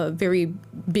have a very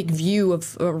big view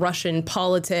of Russian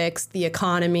politics, the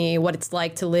economy, what it's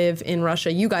like to live in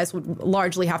Russia. You guys would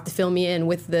largely have to fill me in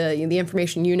with the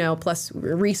information plus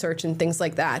research and things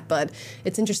like that. But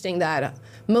it's interesting that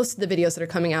most of the videos that are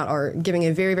coming out are giving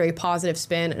a very, very positive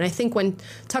spin. And I think when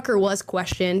Tucker was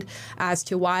questioned as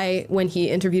to why, when he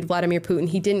interviewed Vladimir Putin,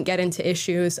 he didn't get into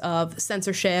issues of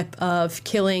censorship, of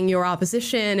killing your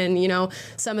opposition, and,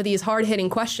 some of these hard-hitting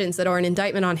questions that are an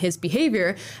indictment on his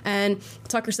behavior. And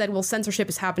Tucker said, well, censorship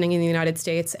is happening in the United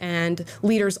States, and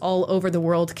leaders all over the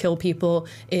world kill people.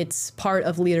 It's part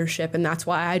of leadership, and that's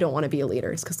why I don't want to be a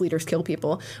leader. It's because leaders kill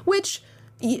people, which...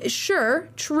 Sure,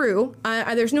 true.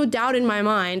 There's no doubt in my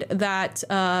mind that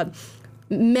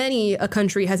many a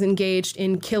country has engaged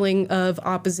in killing of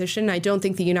opposition. I don't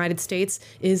think the United States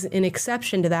is an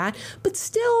exception to that. But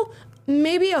still,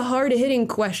 maybe a hard-hitting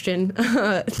question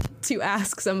to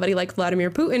ask somebody like Vladimir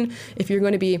Putin if you're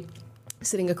going to be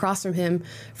sitting across from him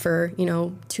for,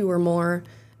 2 or more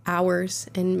hours,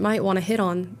 and might want to hit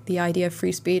on the idea of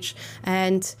free speech.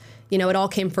 And it all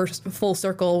came full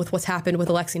circle with what's happened with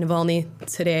Alexei Navalny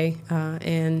today,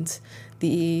 and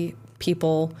the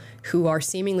people who are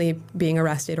seemingly being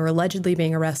arrested or allegedly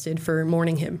being arrested for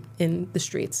mourning him in the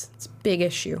streets. It's a big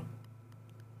issue.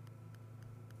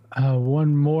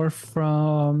 One more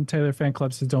from Taylor Fan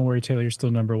Club says, "Don't worry, Taylor, you're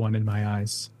still number one in my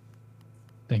eyes."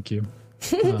 Thank you.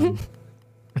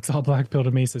 It's all black pill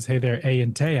to me. Says, "Hey there, A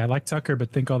and Tay. I like Tucker,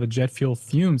 but think all the jet fuel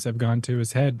fumes have gone to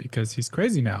his head because he's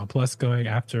crazy now. Plus,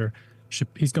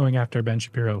 he's going after Ben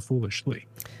Shapiro foolishly."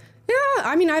 Yeah,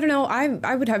 I mean, I don't know.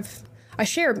 I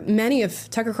share many of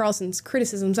Tucker Carlson's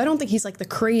criticisms. I don't think he's like the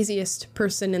craziest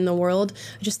person in the world.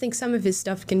 I just think some of his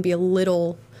stuff can be a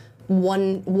little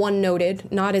one-noted,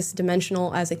 not as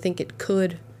dimensional as I think it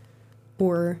could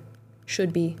or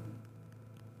should be.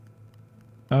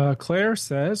 Claire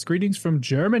says, "Greetings from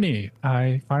Germany.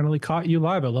 I finally caught you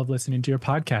live. I love listening to your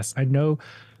podcast. I know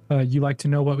you like to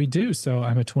know what we do, so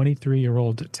I'm a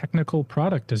 23-year-old technical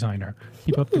product designer.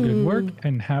 Keep up the good work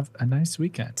and have a nice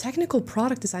weekend." Technical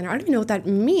product designer? I don't even know what that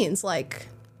means. Like,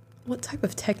 what type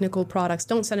of technical products?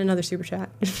 Don't send another super chat.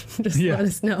 Just let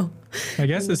us know. I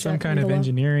guess it's some kind of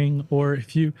engineering, or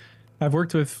I've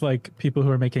worked with like people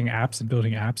who are making apps and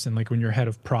building apps, and like when you're head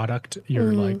of product,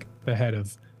 you're like the head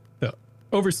of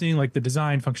overseeing like the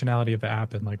design functionality of the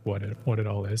app and like what it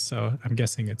all is. So I'm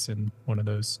guessing it's in one of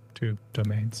those two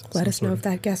domains. Let us know if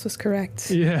that guess was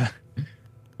correct. Yeah.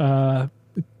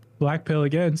 Black Pill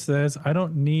again says, "I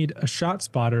don't need a shot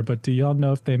spotter, but do y'all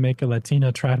know if they make a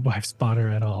Latina trad wife spotter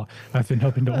at all? I've been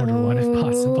hoping to order one if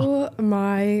possible." Oh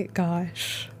my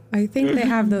gosh. I think they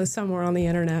have those somewhere on the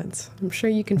internet. I'm sure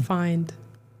you can find.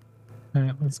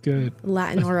 That's good.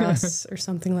 Latin or Us or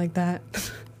something like that.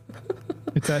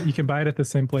 It's you can buy it at the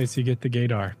same place you get the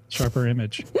Gaydar, Sharper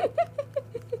Image.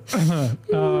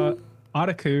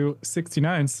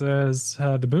 Otaku69 says,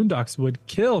 "The Boondocks would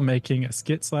kill making a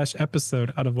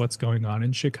skit/episode out of what's going on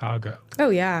in Chicago." Oh,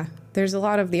 yeah. There's a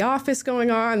lot of The Office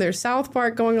going on. There's South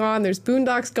Park going on. There's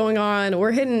Boondocks going on.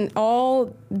 We're hitting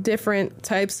all different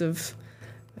types of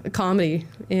comedy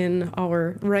in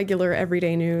our regular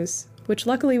everyday news, which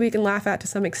luckily we can laugh at to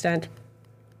some extent.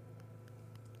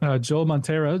 Joel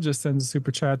Montero just sends a super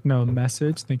chat, no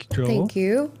message. Thank you, Joel. Thank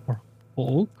you.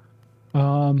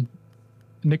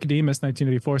 Nicodemus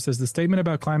 1984 says, "The statement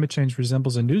about climate change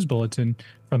resembles a news bulletin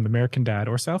from American Dad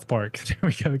or South Park." There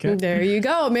we go again. There you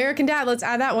go. American Dad. Let's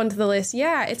add that one to the list.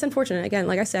 Yeah, it's unfortunate. Again,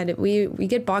 like I said, we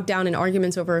get bogged down in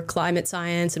arguments over climate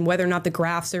science and whether or not the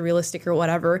graphs are realistic or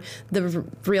whatever. The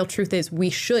real truth is we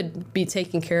should be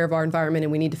taking care of our environment,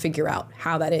 and we need to figure out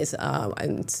how that is.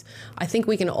 And I think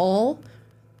we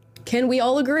can we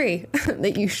all agree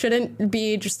that you shouldn't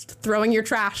be just throwing your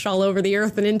trash all over the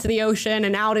earth and into the ocean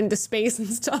and out into space and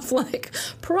stuff? Like,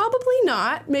 probably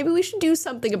not. Maybe we should do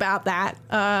something about that.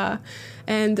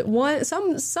 And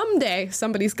someday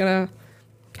somebody's gonna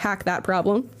hack that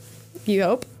problem. You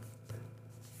hope.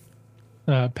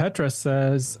 Petra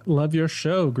says, love your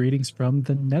show. Greetings from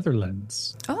the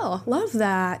Netherlands. Oh, love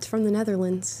that. From the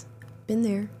Netherlands. Been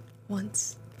there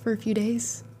once for a few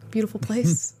days. Beautiful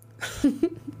place.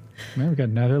 Now we've got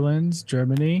Netherlands,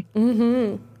 Germany.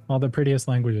 All the prettiest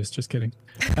languages. Just kidding.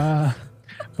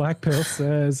 Black Pill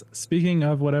says, speaking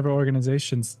of whatever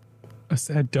organizations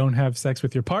said don't have sex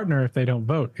with your partner if they don't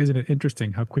vote, isn't it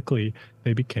interesting how quickly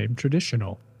they became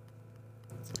traditional?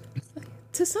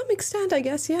 To some extent, I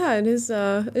guess, yeah, it is.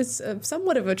 It's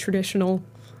somewhat of a traditional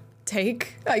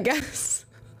take, I guess.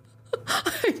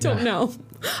 I don't know.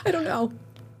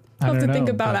 I'll have to think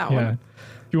about that one.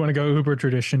 If you want to go uber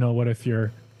traditional, what if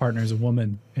your partner's a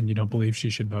woman and you don't believe she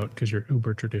should vote because you're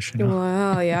uber traditional?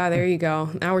 Well, yeah, there you go.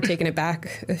 Now we're taking it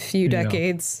back a few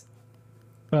decades.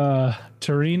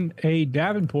 Tareen A.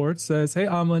 Davenport says, hey,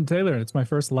 Amla and Taylor, it's my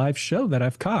first live show that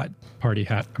I've caught. Party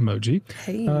hat emoji.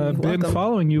 Hey, been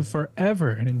following you forever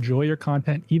and enjoy your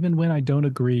content even when I don't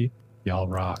agree. Y'all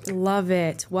rock. Love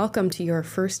it. Welcome to your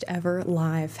first ever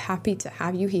live. Happy to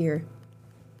have you here.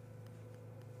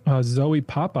 Zoe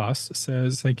Papas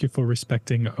says, thank you for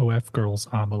respecting OF girls,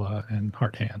 Amala, and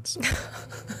heart hands.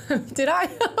 Did I?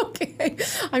 Okay.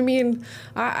 I mean,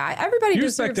 everybody you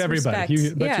deserves respect everybody.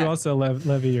 respect. But you also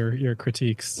levy your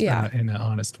critiques in an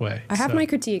honest way. I have my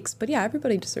critiques, but yeah,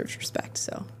 everybody deserves respect.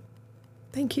 So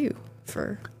thank you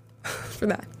for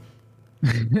that.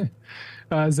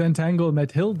 Zentangle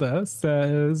Matilda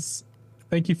says,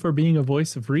 thank you for being a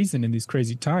voice of reason in these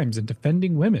crazy times and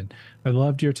defending women. I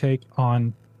loved your take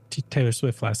on Taylor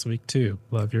Swift last week, too.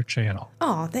 Love your channel.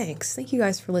 Oh, thanks. Thank you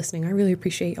guys for listening. I really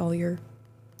appreciate all your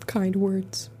kind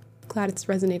words. Glad it's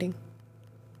resonating.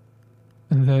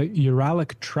 The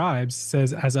Uralic Tribes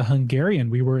says, as a Hungarian,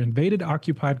 we were invaded,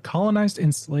 occupied, colonized,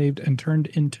 enslaved, and turned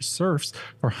into serfs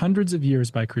for hundreds of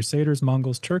years by Crusaders,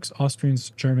 Mongols, Turks, Austrians,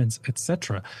 Germans,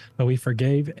 etc. But we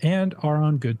forgave and are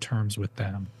on good terms with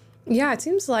them. Yeah, it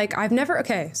seems like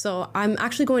so I'm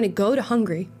actually going to go to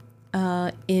Hungary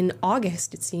in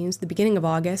August, it seems, the beginning of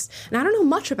August. And I don't know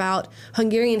much about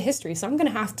Hungarian history, so I'm going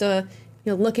to have to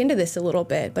look into this a little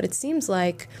bit. But it seems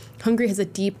like Hungary has a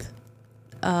deeply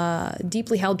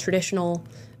held traditional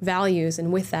values,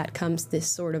 and with that comes this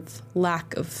sort of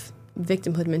lack of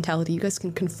victimhood mentality. You guys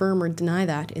can confirm or deny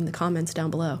that in the comments down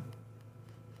below.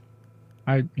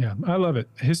 I love it.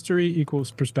 History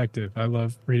equals perspective. I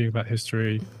love reading about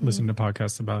history, listening to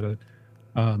podcasts about it.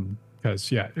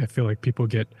 Because I feel like people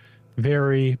get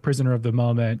very prisoner of the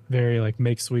moment, very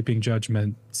make sweeping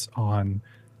judgments on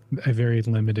a very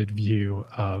limited view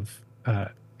of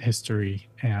history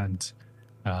and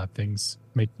things.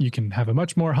 You can have a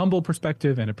much more humble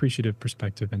perspective and appreciative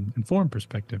perspective and informed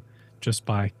perspective just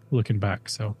by looking back.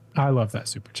 So I love that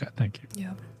super chat. Thank you.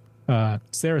 Yeah.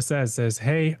 Sarah says,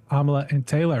 hey, Amala and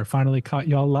Taylor, finally caught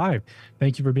y'all live.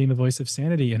 Thank you for being the voice of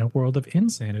sanity in a world of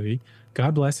insanity.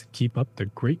 God bless. Keep up the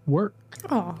great work.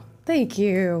 Oh, thank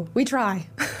you. We try.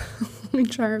 We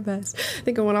try our best. I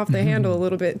think I went off the handle a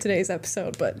little bit in today's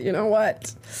episode, but you know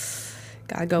what?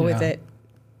 Gotta go with it.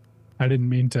 I didn't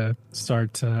mean to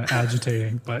start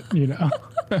agitating, but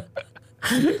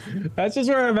that's just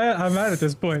where I'm at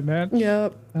this point, man.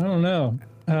 Yep. I don't know.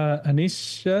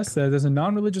 Anisha says, as a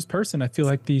non-religious person, I feel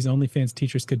like these OnlyFans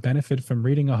teachers could benefit from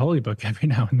reading a holy book every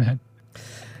now and then.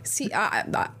 See,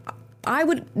 I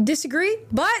would disagree,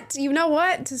 but you know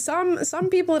what? To some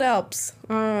people it helps.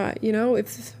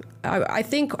 If I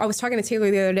think I was talking to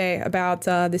Taylor the other day about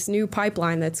this new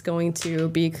pipeline that's going to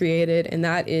be created, and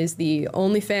that is the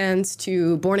OnlyFans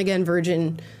to born again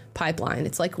virgin pipeline.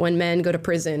 It's like when men go to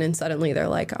prison and suddenly they're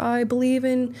like, I believe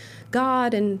in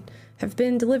God and have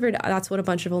been delivered. That's what a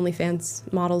bunch of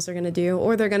OnlyFans models are going to do.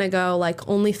 Or they're going to go like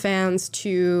OnlyFans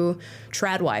to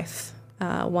trad wife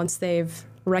once they've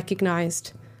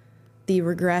recognized the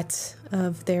regret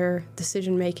of their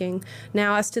decision making.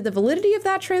 Now, as to the validity of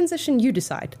that transition, you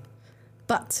decide.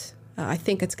 But I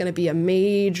think it's going to be a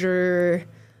major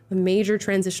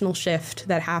transitional shift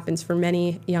that happens for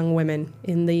many young women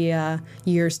in the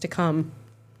years to come.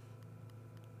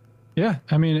 Yeah,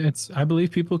 I mean, I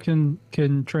believe people can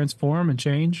transform and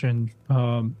change, and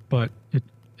but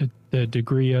the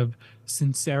degree of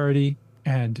sincerity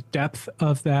and depth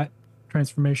of that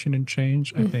transformation and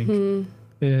change, I think,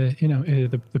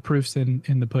 the proof's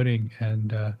in the pudding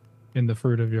and in the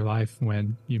fruit of your life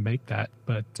when you make that.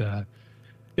 But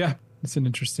yeah, it's an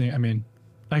interesting. I mean,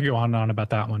 I could go on and on about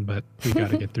that one, but we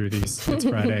got to get through these. It's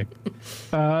Friday.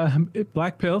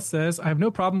 Black Pill says, I have no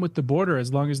problem with the border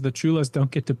as long as the chulas don't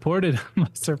get deported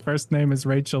unless her first name is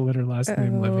Rachel and her last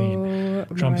name Levine.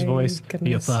 Trump's voice,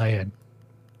 be a fly-in.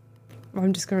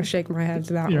 I'm just going to shake my head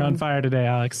to that You're one. on fire today,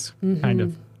 Alex. Kind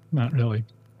of. Not really.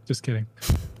 Just kidding.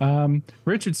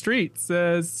 Richard Street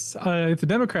says, if the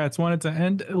Democrats wanted to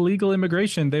end illegal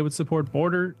immigration, they would support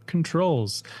border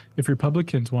controls. If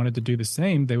Republicans wanted to do the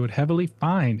same, they would heavily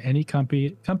fine any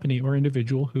company or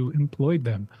individual who employed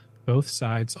them. Both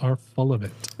sides are full of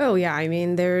it. Oh, yeah. I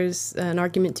mean, there's an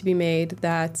argument to be made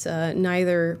that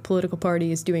neither political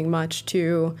party is doing much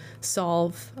to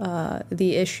solve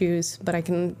the issues, but I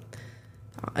can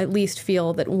at least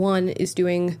feel that one is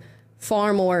doing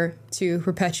far more to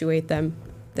perpetuate them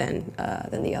than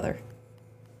the other.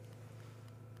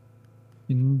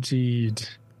 Indeed.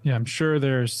 Yeah, I'm sure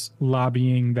there's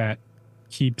lobbying that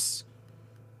keeps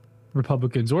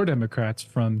Republicans or Democrats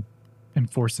from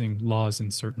enforcing laws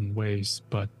in certain ways.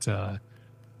 But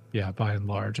yeah, by and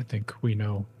large, I think we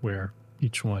know where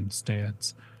each one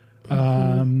stands.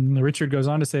 Richard goes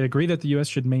on to say, agree that the U.S.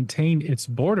 should maintain its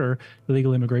border.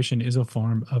 Illegal immigration is a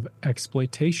form of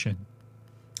exploitation.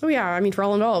 Oh, yeah. I mean, for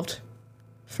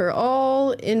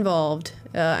all involved.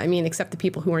 I mean, except the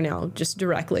people who are now just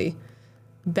directly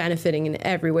benefiting in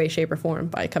every way, shape, or form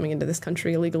by coming into this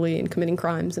country illegally and committing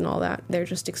crimes and all that. They're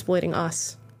just exploiting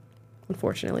us,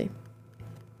 unfortunately.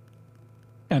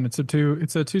 And it's a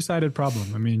two-sided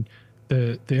problem. I mean,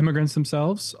 the immigrants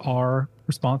themselves are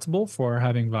responsible for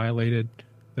having violated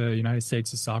the United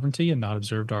States' sovereignty and not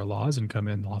observed our laws and come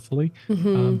in lawfully.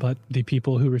 But the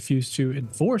people who refuse to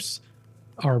enforce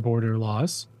our border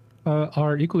laws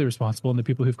are equally responsible, and the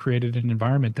people who've created an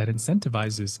environment that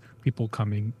incentivizes people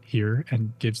coming here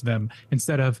and gives them,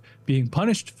 instead of being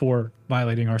punished for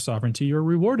violating our sovereignty, you're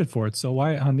rewarded for it. So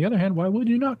why, on the other hand, why would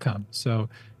you not come? So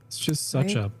it's just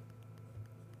such a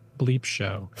bleep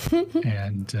show.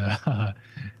 And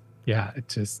yeah, it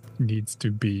just needs to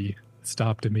be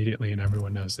stopped immediately, and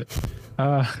everyone knows it.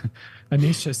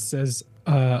 Anisha says,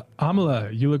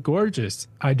 Amala, you look gorgeous.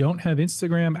 I don't have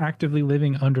Instagram, actively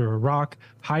living under a rock,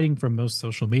 hiding from most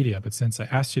social media. But since I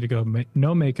asked you to go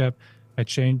no makeup, I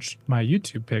changed my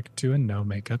YouTube pic to a no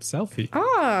makeup selfie.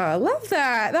 Ah, love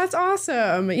that. That's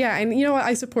awesome. Yeah, and you know what?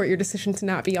 I support your decision to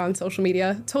not be on social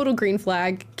media. Total green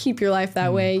flag. Keep your life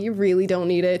that way. You really don't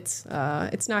need it.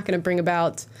 It's not going to bring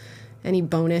about any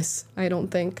bonus, I don't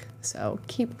think. So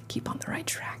keep on the right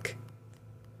track.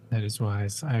 That is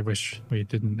wise. I wish we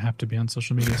didn't have to be on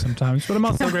social media sometimes, but I'm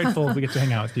also grateful we get to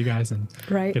hang out with you guys and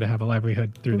get to have a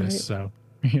livelihood through this. So,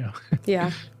 you know,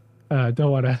 yeah,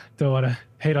 don't want to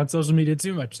hate on social media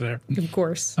too much there. Of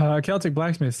course. Celtic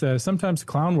Blacksmith says, sometimes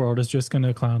clown world is just going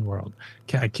to clown world.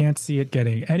 I can't see it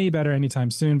getting any better anytime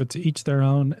soon, but to each their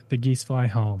own, the geese fly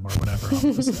home, or whatever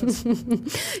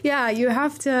Elvis says. Yeah, you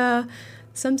have to.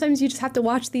 Sometimes you just have to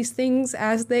watch these things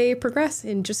as they progress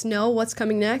and just know what's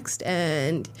coming next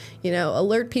and, you know,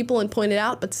 alert people and point it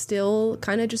out, but still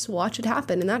kind of just watch it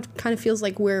happen. And that kind of feels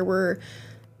like where we're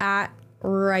at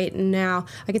right now.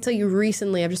 I can tell you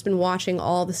recently, I've just been watching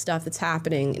all the stuff that's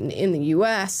happening in the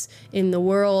U.S., in the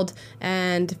world,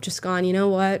 and just gone, you know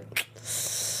what?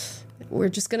 We're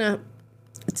just going to,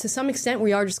 some extent,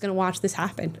 we are just going to watch this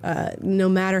happen. No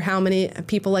matter how many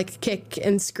people kick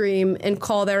and scream and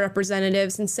call their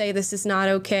representatives and say this is not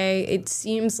okay. It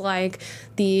seems like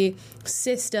the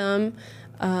system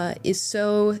is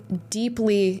so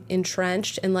deeply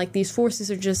entrenched and these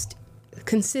forces are just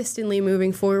consistently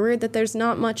moving forward that there's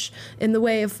not much in the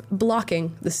way of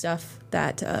blocking the stuff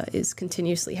that is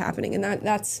continuously happening. And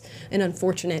that's an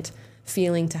unfortunate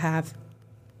feeling to have.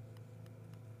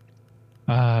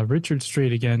 Richard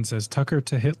Street again says, Tucker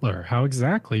to Hitler. How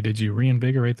exactly did you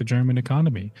reinvigorate the German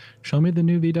economy? Show me the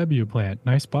new VW plant.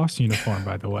 Nice boss uniform,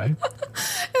 by the way.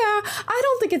 Yeah, I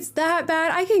don't think it's that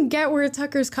bad. I can get where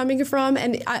Tucker's coming from.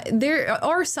 And there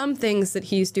are some things that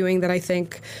he's doing that I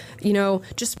think, you know,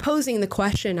 just posing the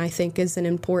question, I think, is an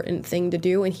important thing to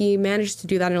do. And he managed to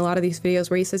do that in a lot of these videos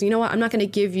where he says, you know what, I'm not going to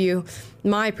give you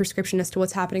my prescription as to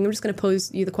what's happening. I'm just going to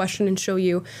pose you the question and show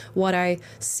you what I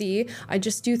see. I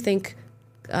just do think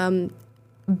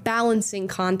balancing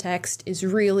context is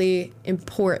really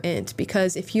important,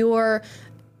 because if you're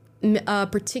a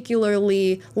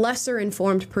particularly lesser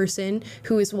informed person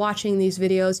who is watching these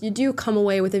videos, you do come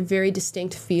away with a very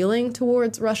distinct feeling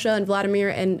towards Russia and Vladimir.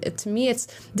 And to me, it's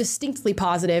distinctly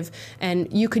positive, and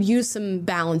you could use some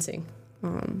balancing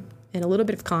and a little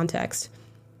bit of context.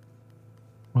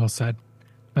 Well said.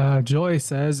 Joy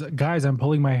says, guys, I'm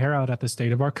pulling my hair out at the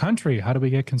state of our country. How do we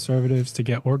get conservatives to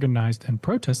get organized and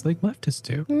protest like leftists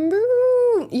do?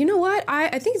 You know what?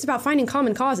 I think it's about finding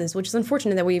common causes, which is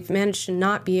unfortunate that we've managed to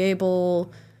not be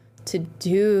able to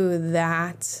do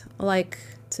that.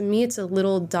 To me, it's a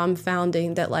little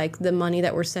dumbfounding that, the money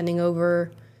that we're sending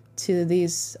over to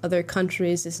these other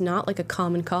countries is not like a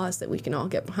common cause that we can all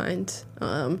get behind.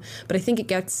 But I think it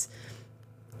gets,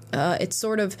 it's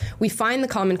sort of, we find the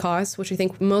common cause, which I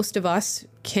think most of us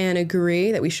can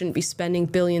agree that we shouldn't be spending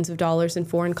billions of dollars in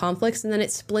foreign conflicts, and then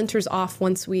it splinters off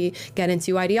once we get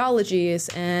into ideologies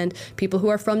and people who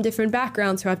are from different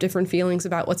backgrounds who have different feelings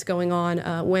about what's going on,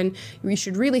 when we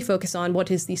should really focus on what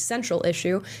is the central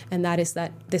issue, and that is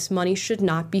that this money should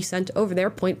not be sent over there,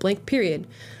 point blank, period.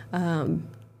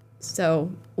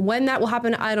 So when that will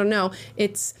happen, I don't know.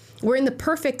 We're in the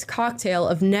perfect cocktail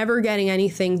of never getting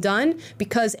anything done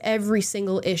because every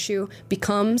single issue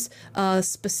becomes a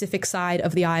specific side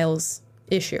of the aisle's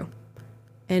issue.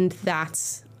 And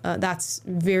that's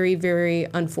very, very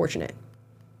unfortunate.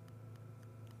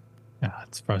 Yeah,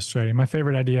 it's frustrating. My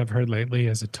favorite idea I've heard lately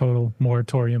is a total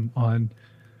moratorium on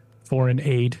foreign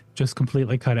aid. Just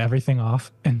completely cut everything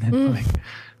off and then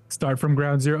start from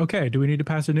ground zero. Okay, do we need to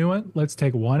pass a new one? Let's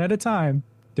take one at a time,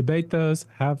 debate those,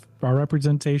 have our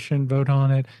representation vote on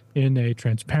it in a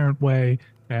transparent way,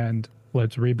 and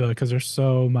let's rebuild it, because there's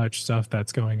so much stuff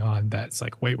that's going on that's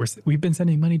like, wait, we've been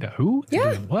sending money to who?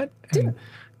 Yeah. What? And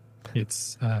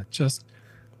it's just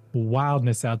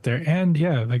wildness out there. And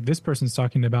yeah, like this person's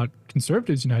talking about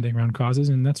conservatives uniting around causes,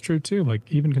 and that's true too. Like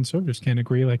even conservatives can't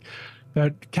agree. Like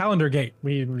that calendar gate,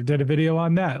 we did a video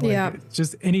on that. Like,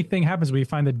 just anything happens, we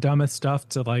find the dumbest stuff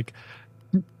to like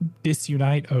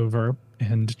disunite over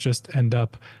and just end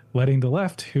up letting the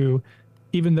left, who,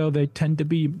 even though they tend to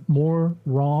be more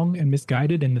wrong and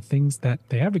misguided in the things that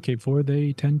they advocate for,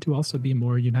 they tend to also be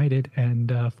more united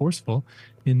and forceful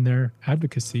in their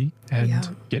advocacy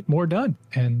and get more done.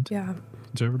 And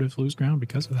conservatives lose ground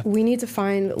because of that. We need to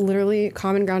find literally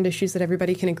common ground issues that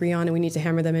everybody can agree on, and we need to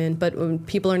hammer them in. But when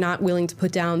people are not willing to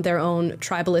put down their own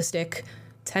tribalistic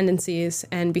tendencies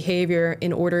and behavior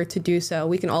in order to do so.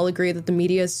 We can all agree that the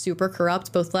media is super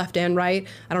corrupt, both left and right.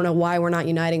 I don't know why we're not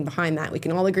uniting behind that. We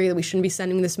can all agree that we shouldn't be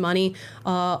sending this money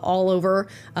all over.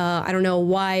 I don't know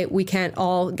why we can't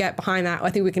all get behind that.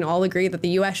 I think we can all agree that the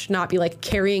U.S. should not be like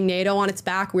carrying NATO on its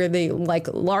back. We're the like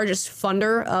largest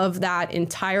funder of that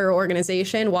entire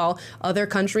organization, while other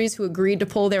countries who agreed to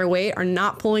pull their weight are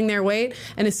not pulling their weight.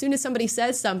 And as soon as somebody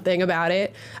says something about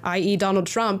it, i.e. Donald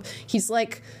Trump, he's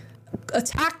like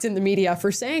attacked in the media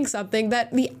for saying something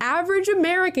that the average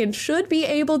American should be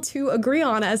able to agree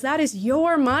on, as that is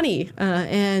your money.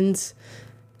 And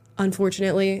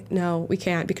unfortunately, no, we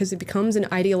can't, because it becomes an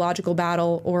ideological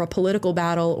battle or a political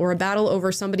battle or a battle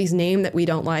over somebody's name that we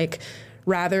don't like,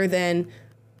 rather than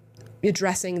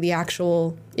addressing the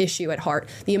actual issue at heart.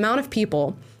 The amount of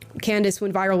people, Candace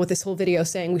went viral with this whole video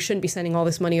saying we shouldn't be sending all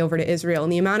this money over to Israel.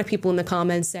 And the amount of people in the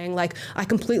comments saying like, I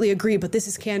completely agree, but this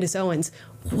is Candace Owens.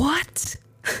 What?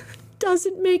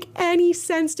 Doesn't make any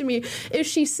sense to me. Is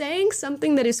she saying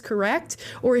something that is correct,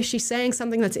 or is she saying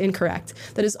something that's incorrect?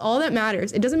 That is all that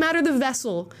matters. It doesn't matter the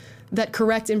vessel that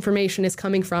correct information is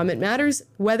coming from. It matters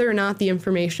whether or not the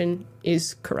information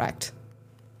is correct.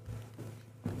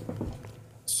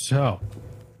 So,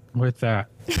 with that,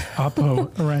 Apo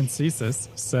Arancesis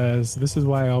says, this is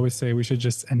why I always say we should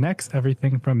just annex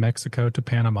everything from Mexico to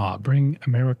Panama. Bring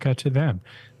America to them.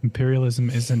 Imperialism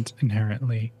isn't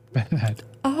inherently bad.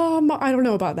 I don't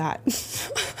know about that.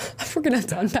 We're going to have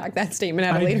to unpack that statement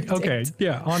at a later date. Okay,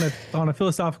 yeah. On a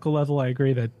philosophical level, I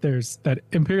agree that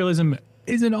imperialism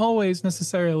isn't always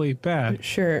necessarily bad.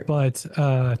 Sure. But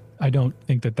I don't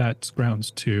think that that's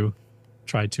grounds to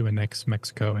try to annex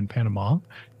Mexico and Panama.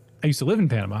 I used to live in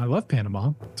Panama. I love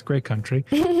Panama. It's a great country.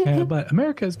 But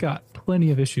America's got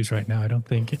plenty of issues right now. I don't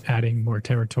think adding more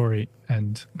territory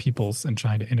and peoples and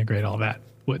trying to integrate all that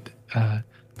would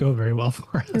go very well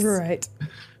for us. Right.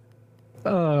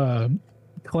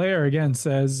 Claire again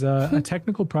says, a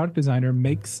technical product designer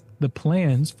makes the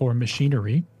plans for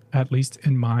machinery, at least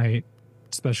in my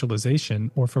specialization,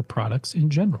 or for products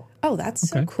in general. Oh, that's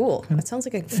so cool. That sounds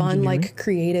like a fun, like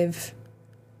creative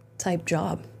type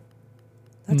job.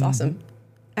 That's awesome.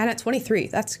 And at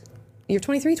 23, you're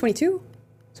 23, 22?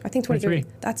 So I think 23.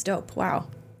 That's dope. Wow.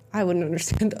 I wouldn't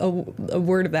understand a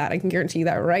word of that. I can guarantee you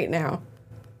that right now.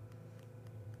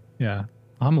 Yeah.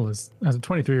 Amal as a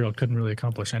 23-year-old couldn't really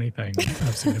accomplish anything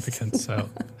of significance. So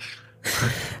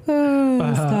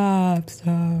Stop.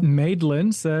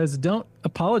 Madeline says, don't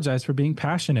apologize for being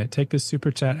passionate. Take this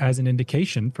super chat as an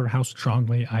indication for how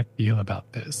strongly I feel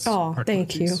about this. Oh,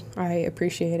 thank you. I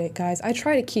appreciate it, guys. I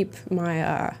try to keep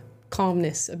my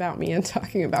calmness about me and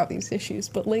talking about these issues,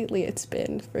 but lately it's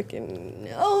been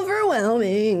freaking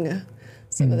overwhelming,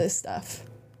 some of this stuff.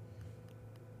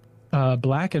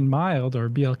 Black and Mild, or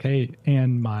BLK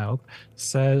and Mild,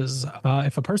 says,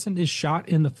 if a person is shot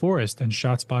in the forest and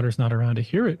ShotSpotter's not around to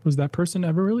hear it, was that person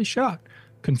ever really shot?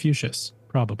 Confucius,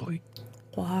 probably.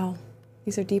 Wow.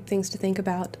 These are deep things to think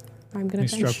about. I'm going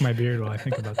to stroke my beard while I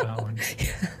think about that one.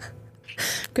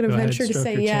 I'm going to venture to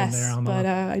say yes, but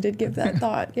I did give that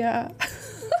thought. Yeah.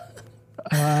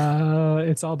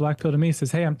 It's all black pill to me.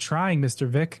 Says, hey, I'm trying, Mr.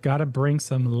 Vic. Gotta bring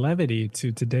some levity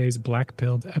to today's black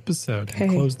pilled episode.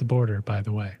 And close the border, by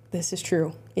the way. This is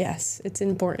true. Yes, it's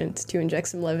important to inject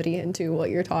some levity into what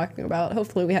you're talking about.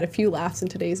 Hopefully we had a few laughs in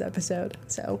today's episode,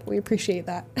 so we appreciate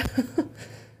that.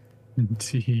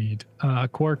 Indeed.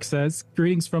 Quark says,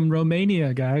 greetings from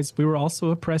Romania, guys. We were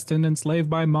also oppressed and enslaved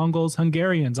by Mongols,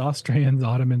 Hungarians, Austrians,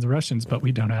 Ottomans, Russians, but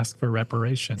we don't ask for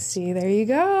reparations. See, there you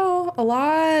go. A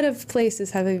lot of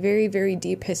places have a very, very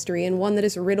deep history, and one that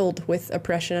is riddled with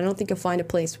oppression. I don't think you'll find a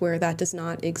place where that does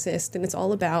not exist, and it's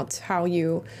all about how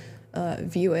you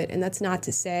view it. And that's not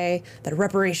to say that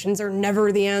reparations are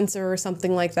never the answer or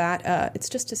something like that. It's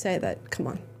just to say that, come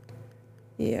on.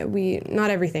 Yeah,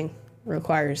 not everything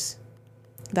requires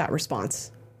that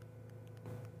response.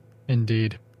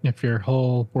 Indeed. If your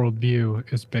whole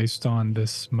worldview is based on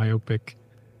this myopic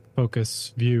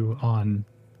focus view on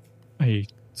a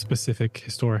specific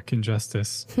historic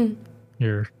injustice,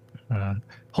 you're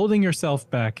holding yourself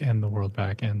back and the world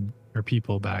back and your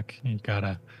people back. You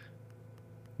gotta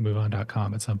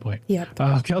MoveOn.com at some point. Yep.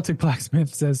 Celtic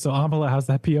Blacksmith says, so Amala, how's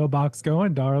that P.O. box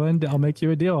going, darling? I'll make you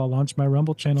a deal. I'll launch my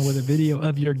Rumble channel with a video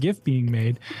of your gift being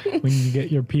made when you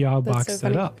get your P.O. box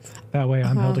set up. That way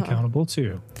I'm held accountable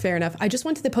too. Fair enough. I just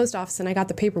went to the post office and I got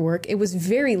the paperwork. It was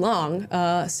very long,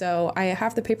 so I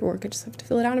have the paperwork. I just have to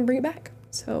fill it out and bring it back.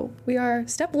 So we are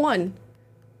step 1.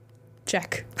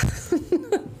 Check.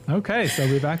 Okay, so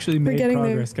we've actually made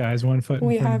progress, guys. One foot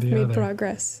in front of the other. We have made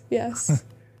progress, yes.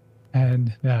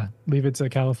 And yeah, leave it to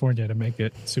California to make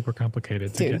it super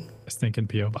complicated to get a stinking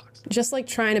P.O. box. Just like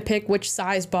trying to pick which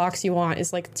size box you want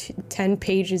is like 10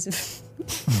 pages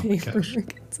of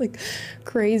paperwork. It's like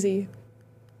crazy.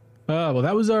 Well,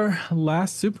 that was our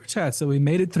last super chat. So we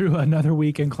made it through another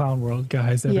week in Clown World,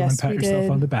 guys. Everyone pat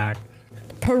yourself on the back.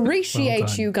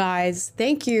 Appreciate you guys.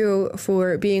 Thank you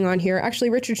for being on here. Actually,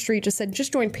 Richard Street just said,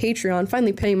 just joined Patreon.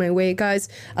 Finally paying my way, guys.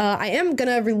 I am going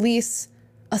to release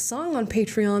a song on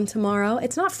Patreon tomorrow.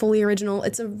 It's not fully original.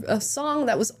 It's a song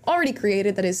that was already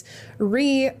created that is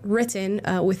rewritten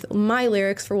with my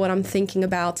lyrics for what I'm thinking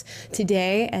about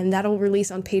today, and that'll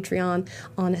release on Patreon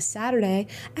on a Saturday,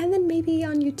 and then maybe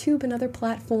on YouTube and other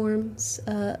platforms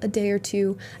a day or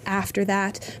two after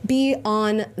that. Be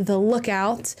on the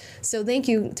lookout. So thank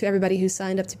you to everybody who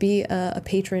signed up to be a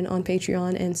patron on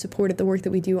Patreon and supported the work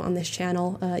that we do on this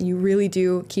channel. You really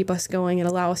do keep us going and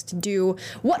allow us to do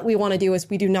what we want to do, as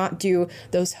we do not do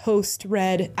those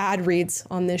host-read ad reads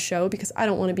on this show, because I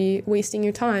don't want to be wasting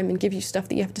your time and give you stuff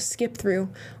that you have to skip through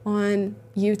on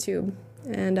YouTube.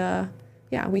 And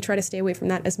yeah, we try to stay away from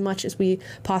that as much as we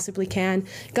possibly can.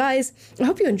 Guys, I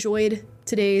hope you enjoyed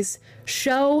today's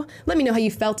show. Let me know how you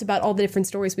felt about all the different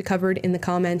stories we covered in the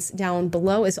comments down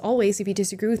below. As always, if you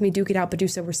disagree with me, duke it out, but do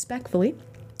so respectfully.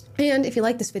 And if you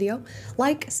like this video,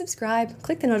 like, subscribe,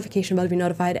 click the notification bell to be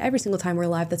notified every single time we're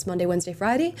live. That's Monday, Wednesday,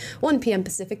 Friday, 1 p.m.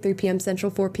 Pacific, 3 p.m.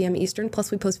 Central, 4 p.m. Eastern.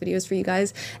 Plus, we post videos for you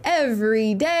guys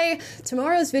every day.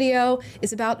 Tomorrow's video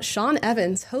is about Sean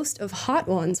Evans, host of Hot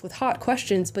Ones with hot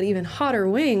questions, but even hotter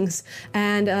wings,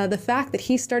 and the fact that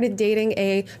he started dating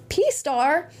a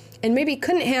P-star and maybe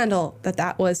couldn't handle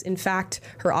that was, in fact,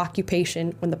 her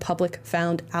occupation when the public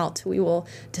found out. We will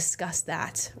discuss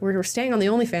that. We're staying on the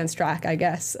OnlyFans track, I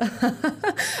guess,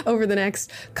 over the next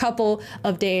couple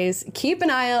of days. Keep an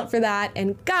eye out for that.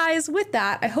 And guys, with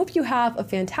that, I hope you have a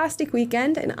fantastic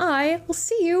weekend, and I will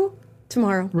see you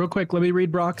tomorrow. Real quick, let me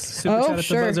read Brock's super chat at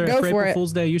the buzzer. Go for for April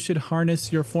Fool's Day, you should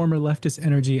harness your former leftist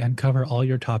energy and cover all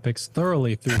your topics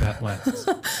thoroughly through that lens.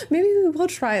 Maybe we'll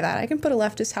try that. I can put a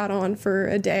leftist hat on for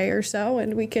a day or so,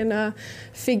 and we can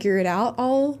figure it out.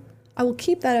 I will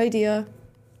keep that idea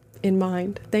in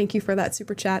mind. Thank you for that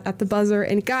super chat at the buzzer.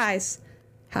 And guys,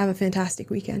 have a fantastic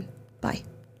weekend. Bye.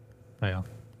 Bye, y'all.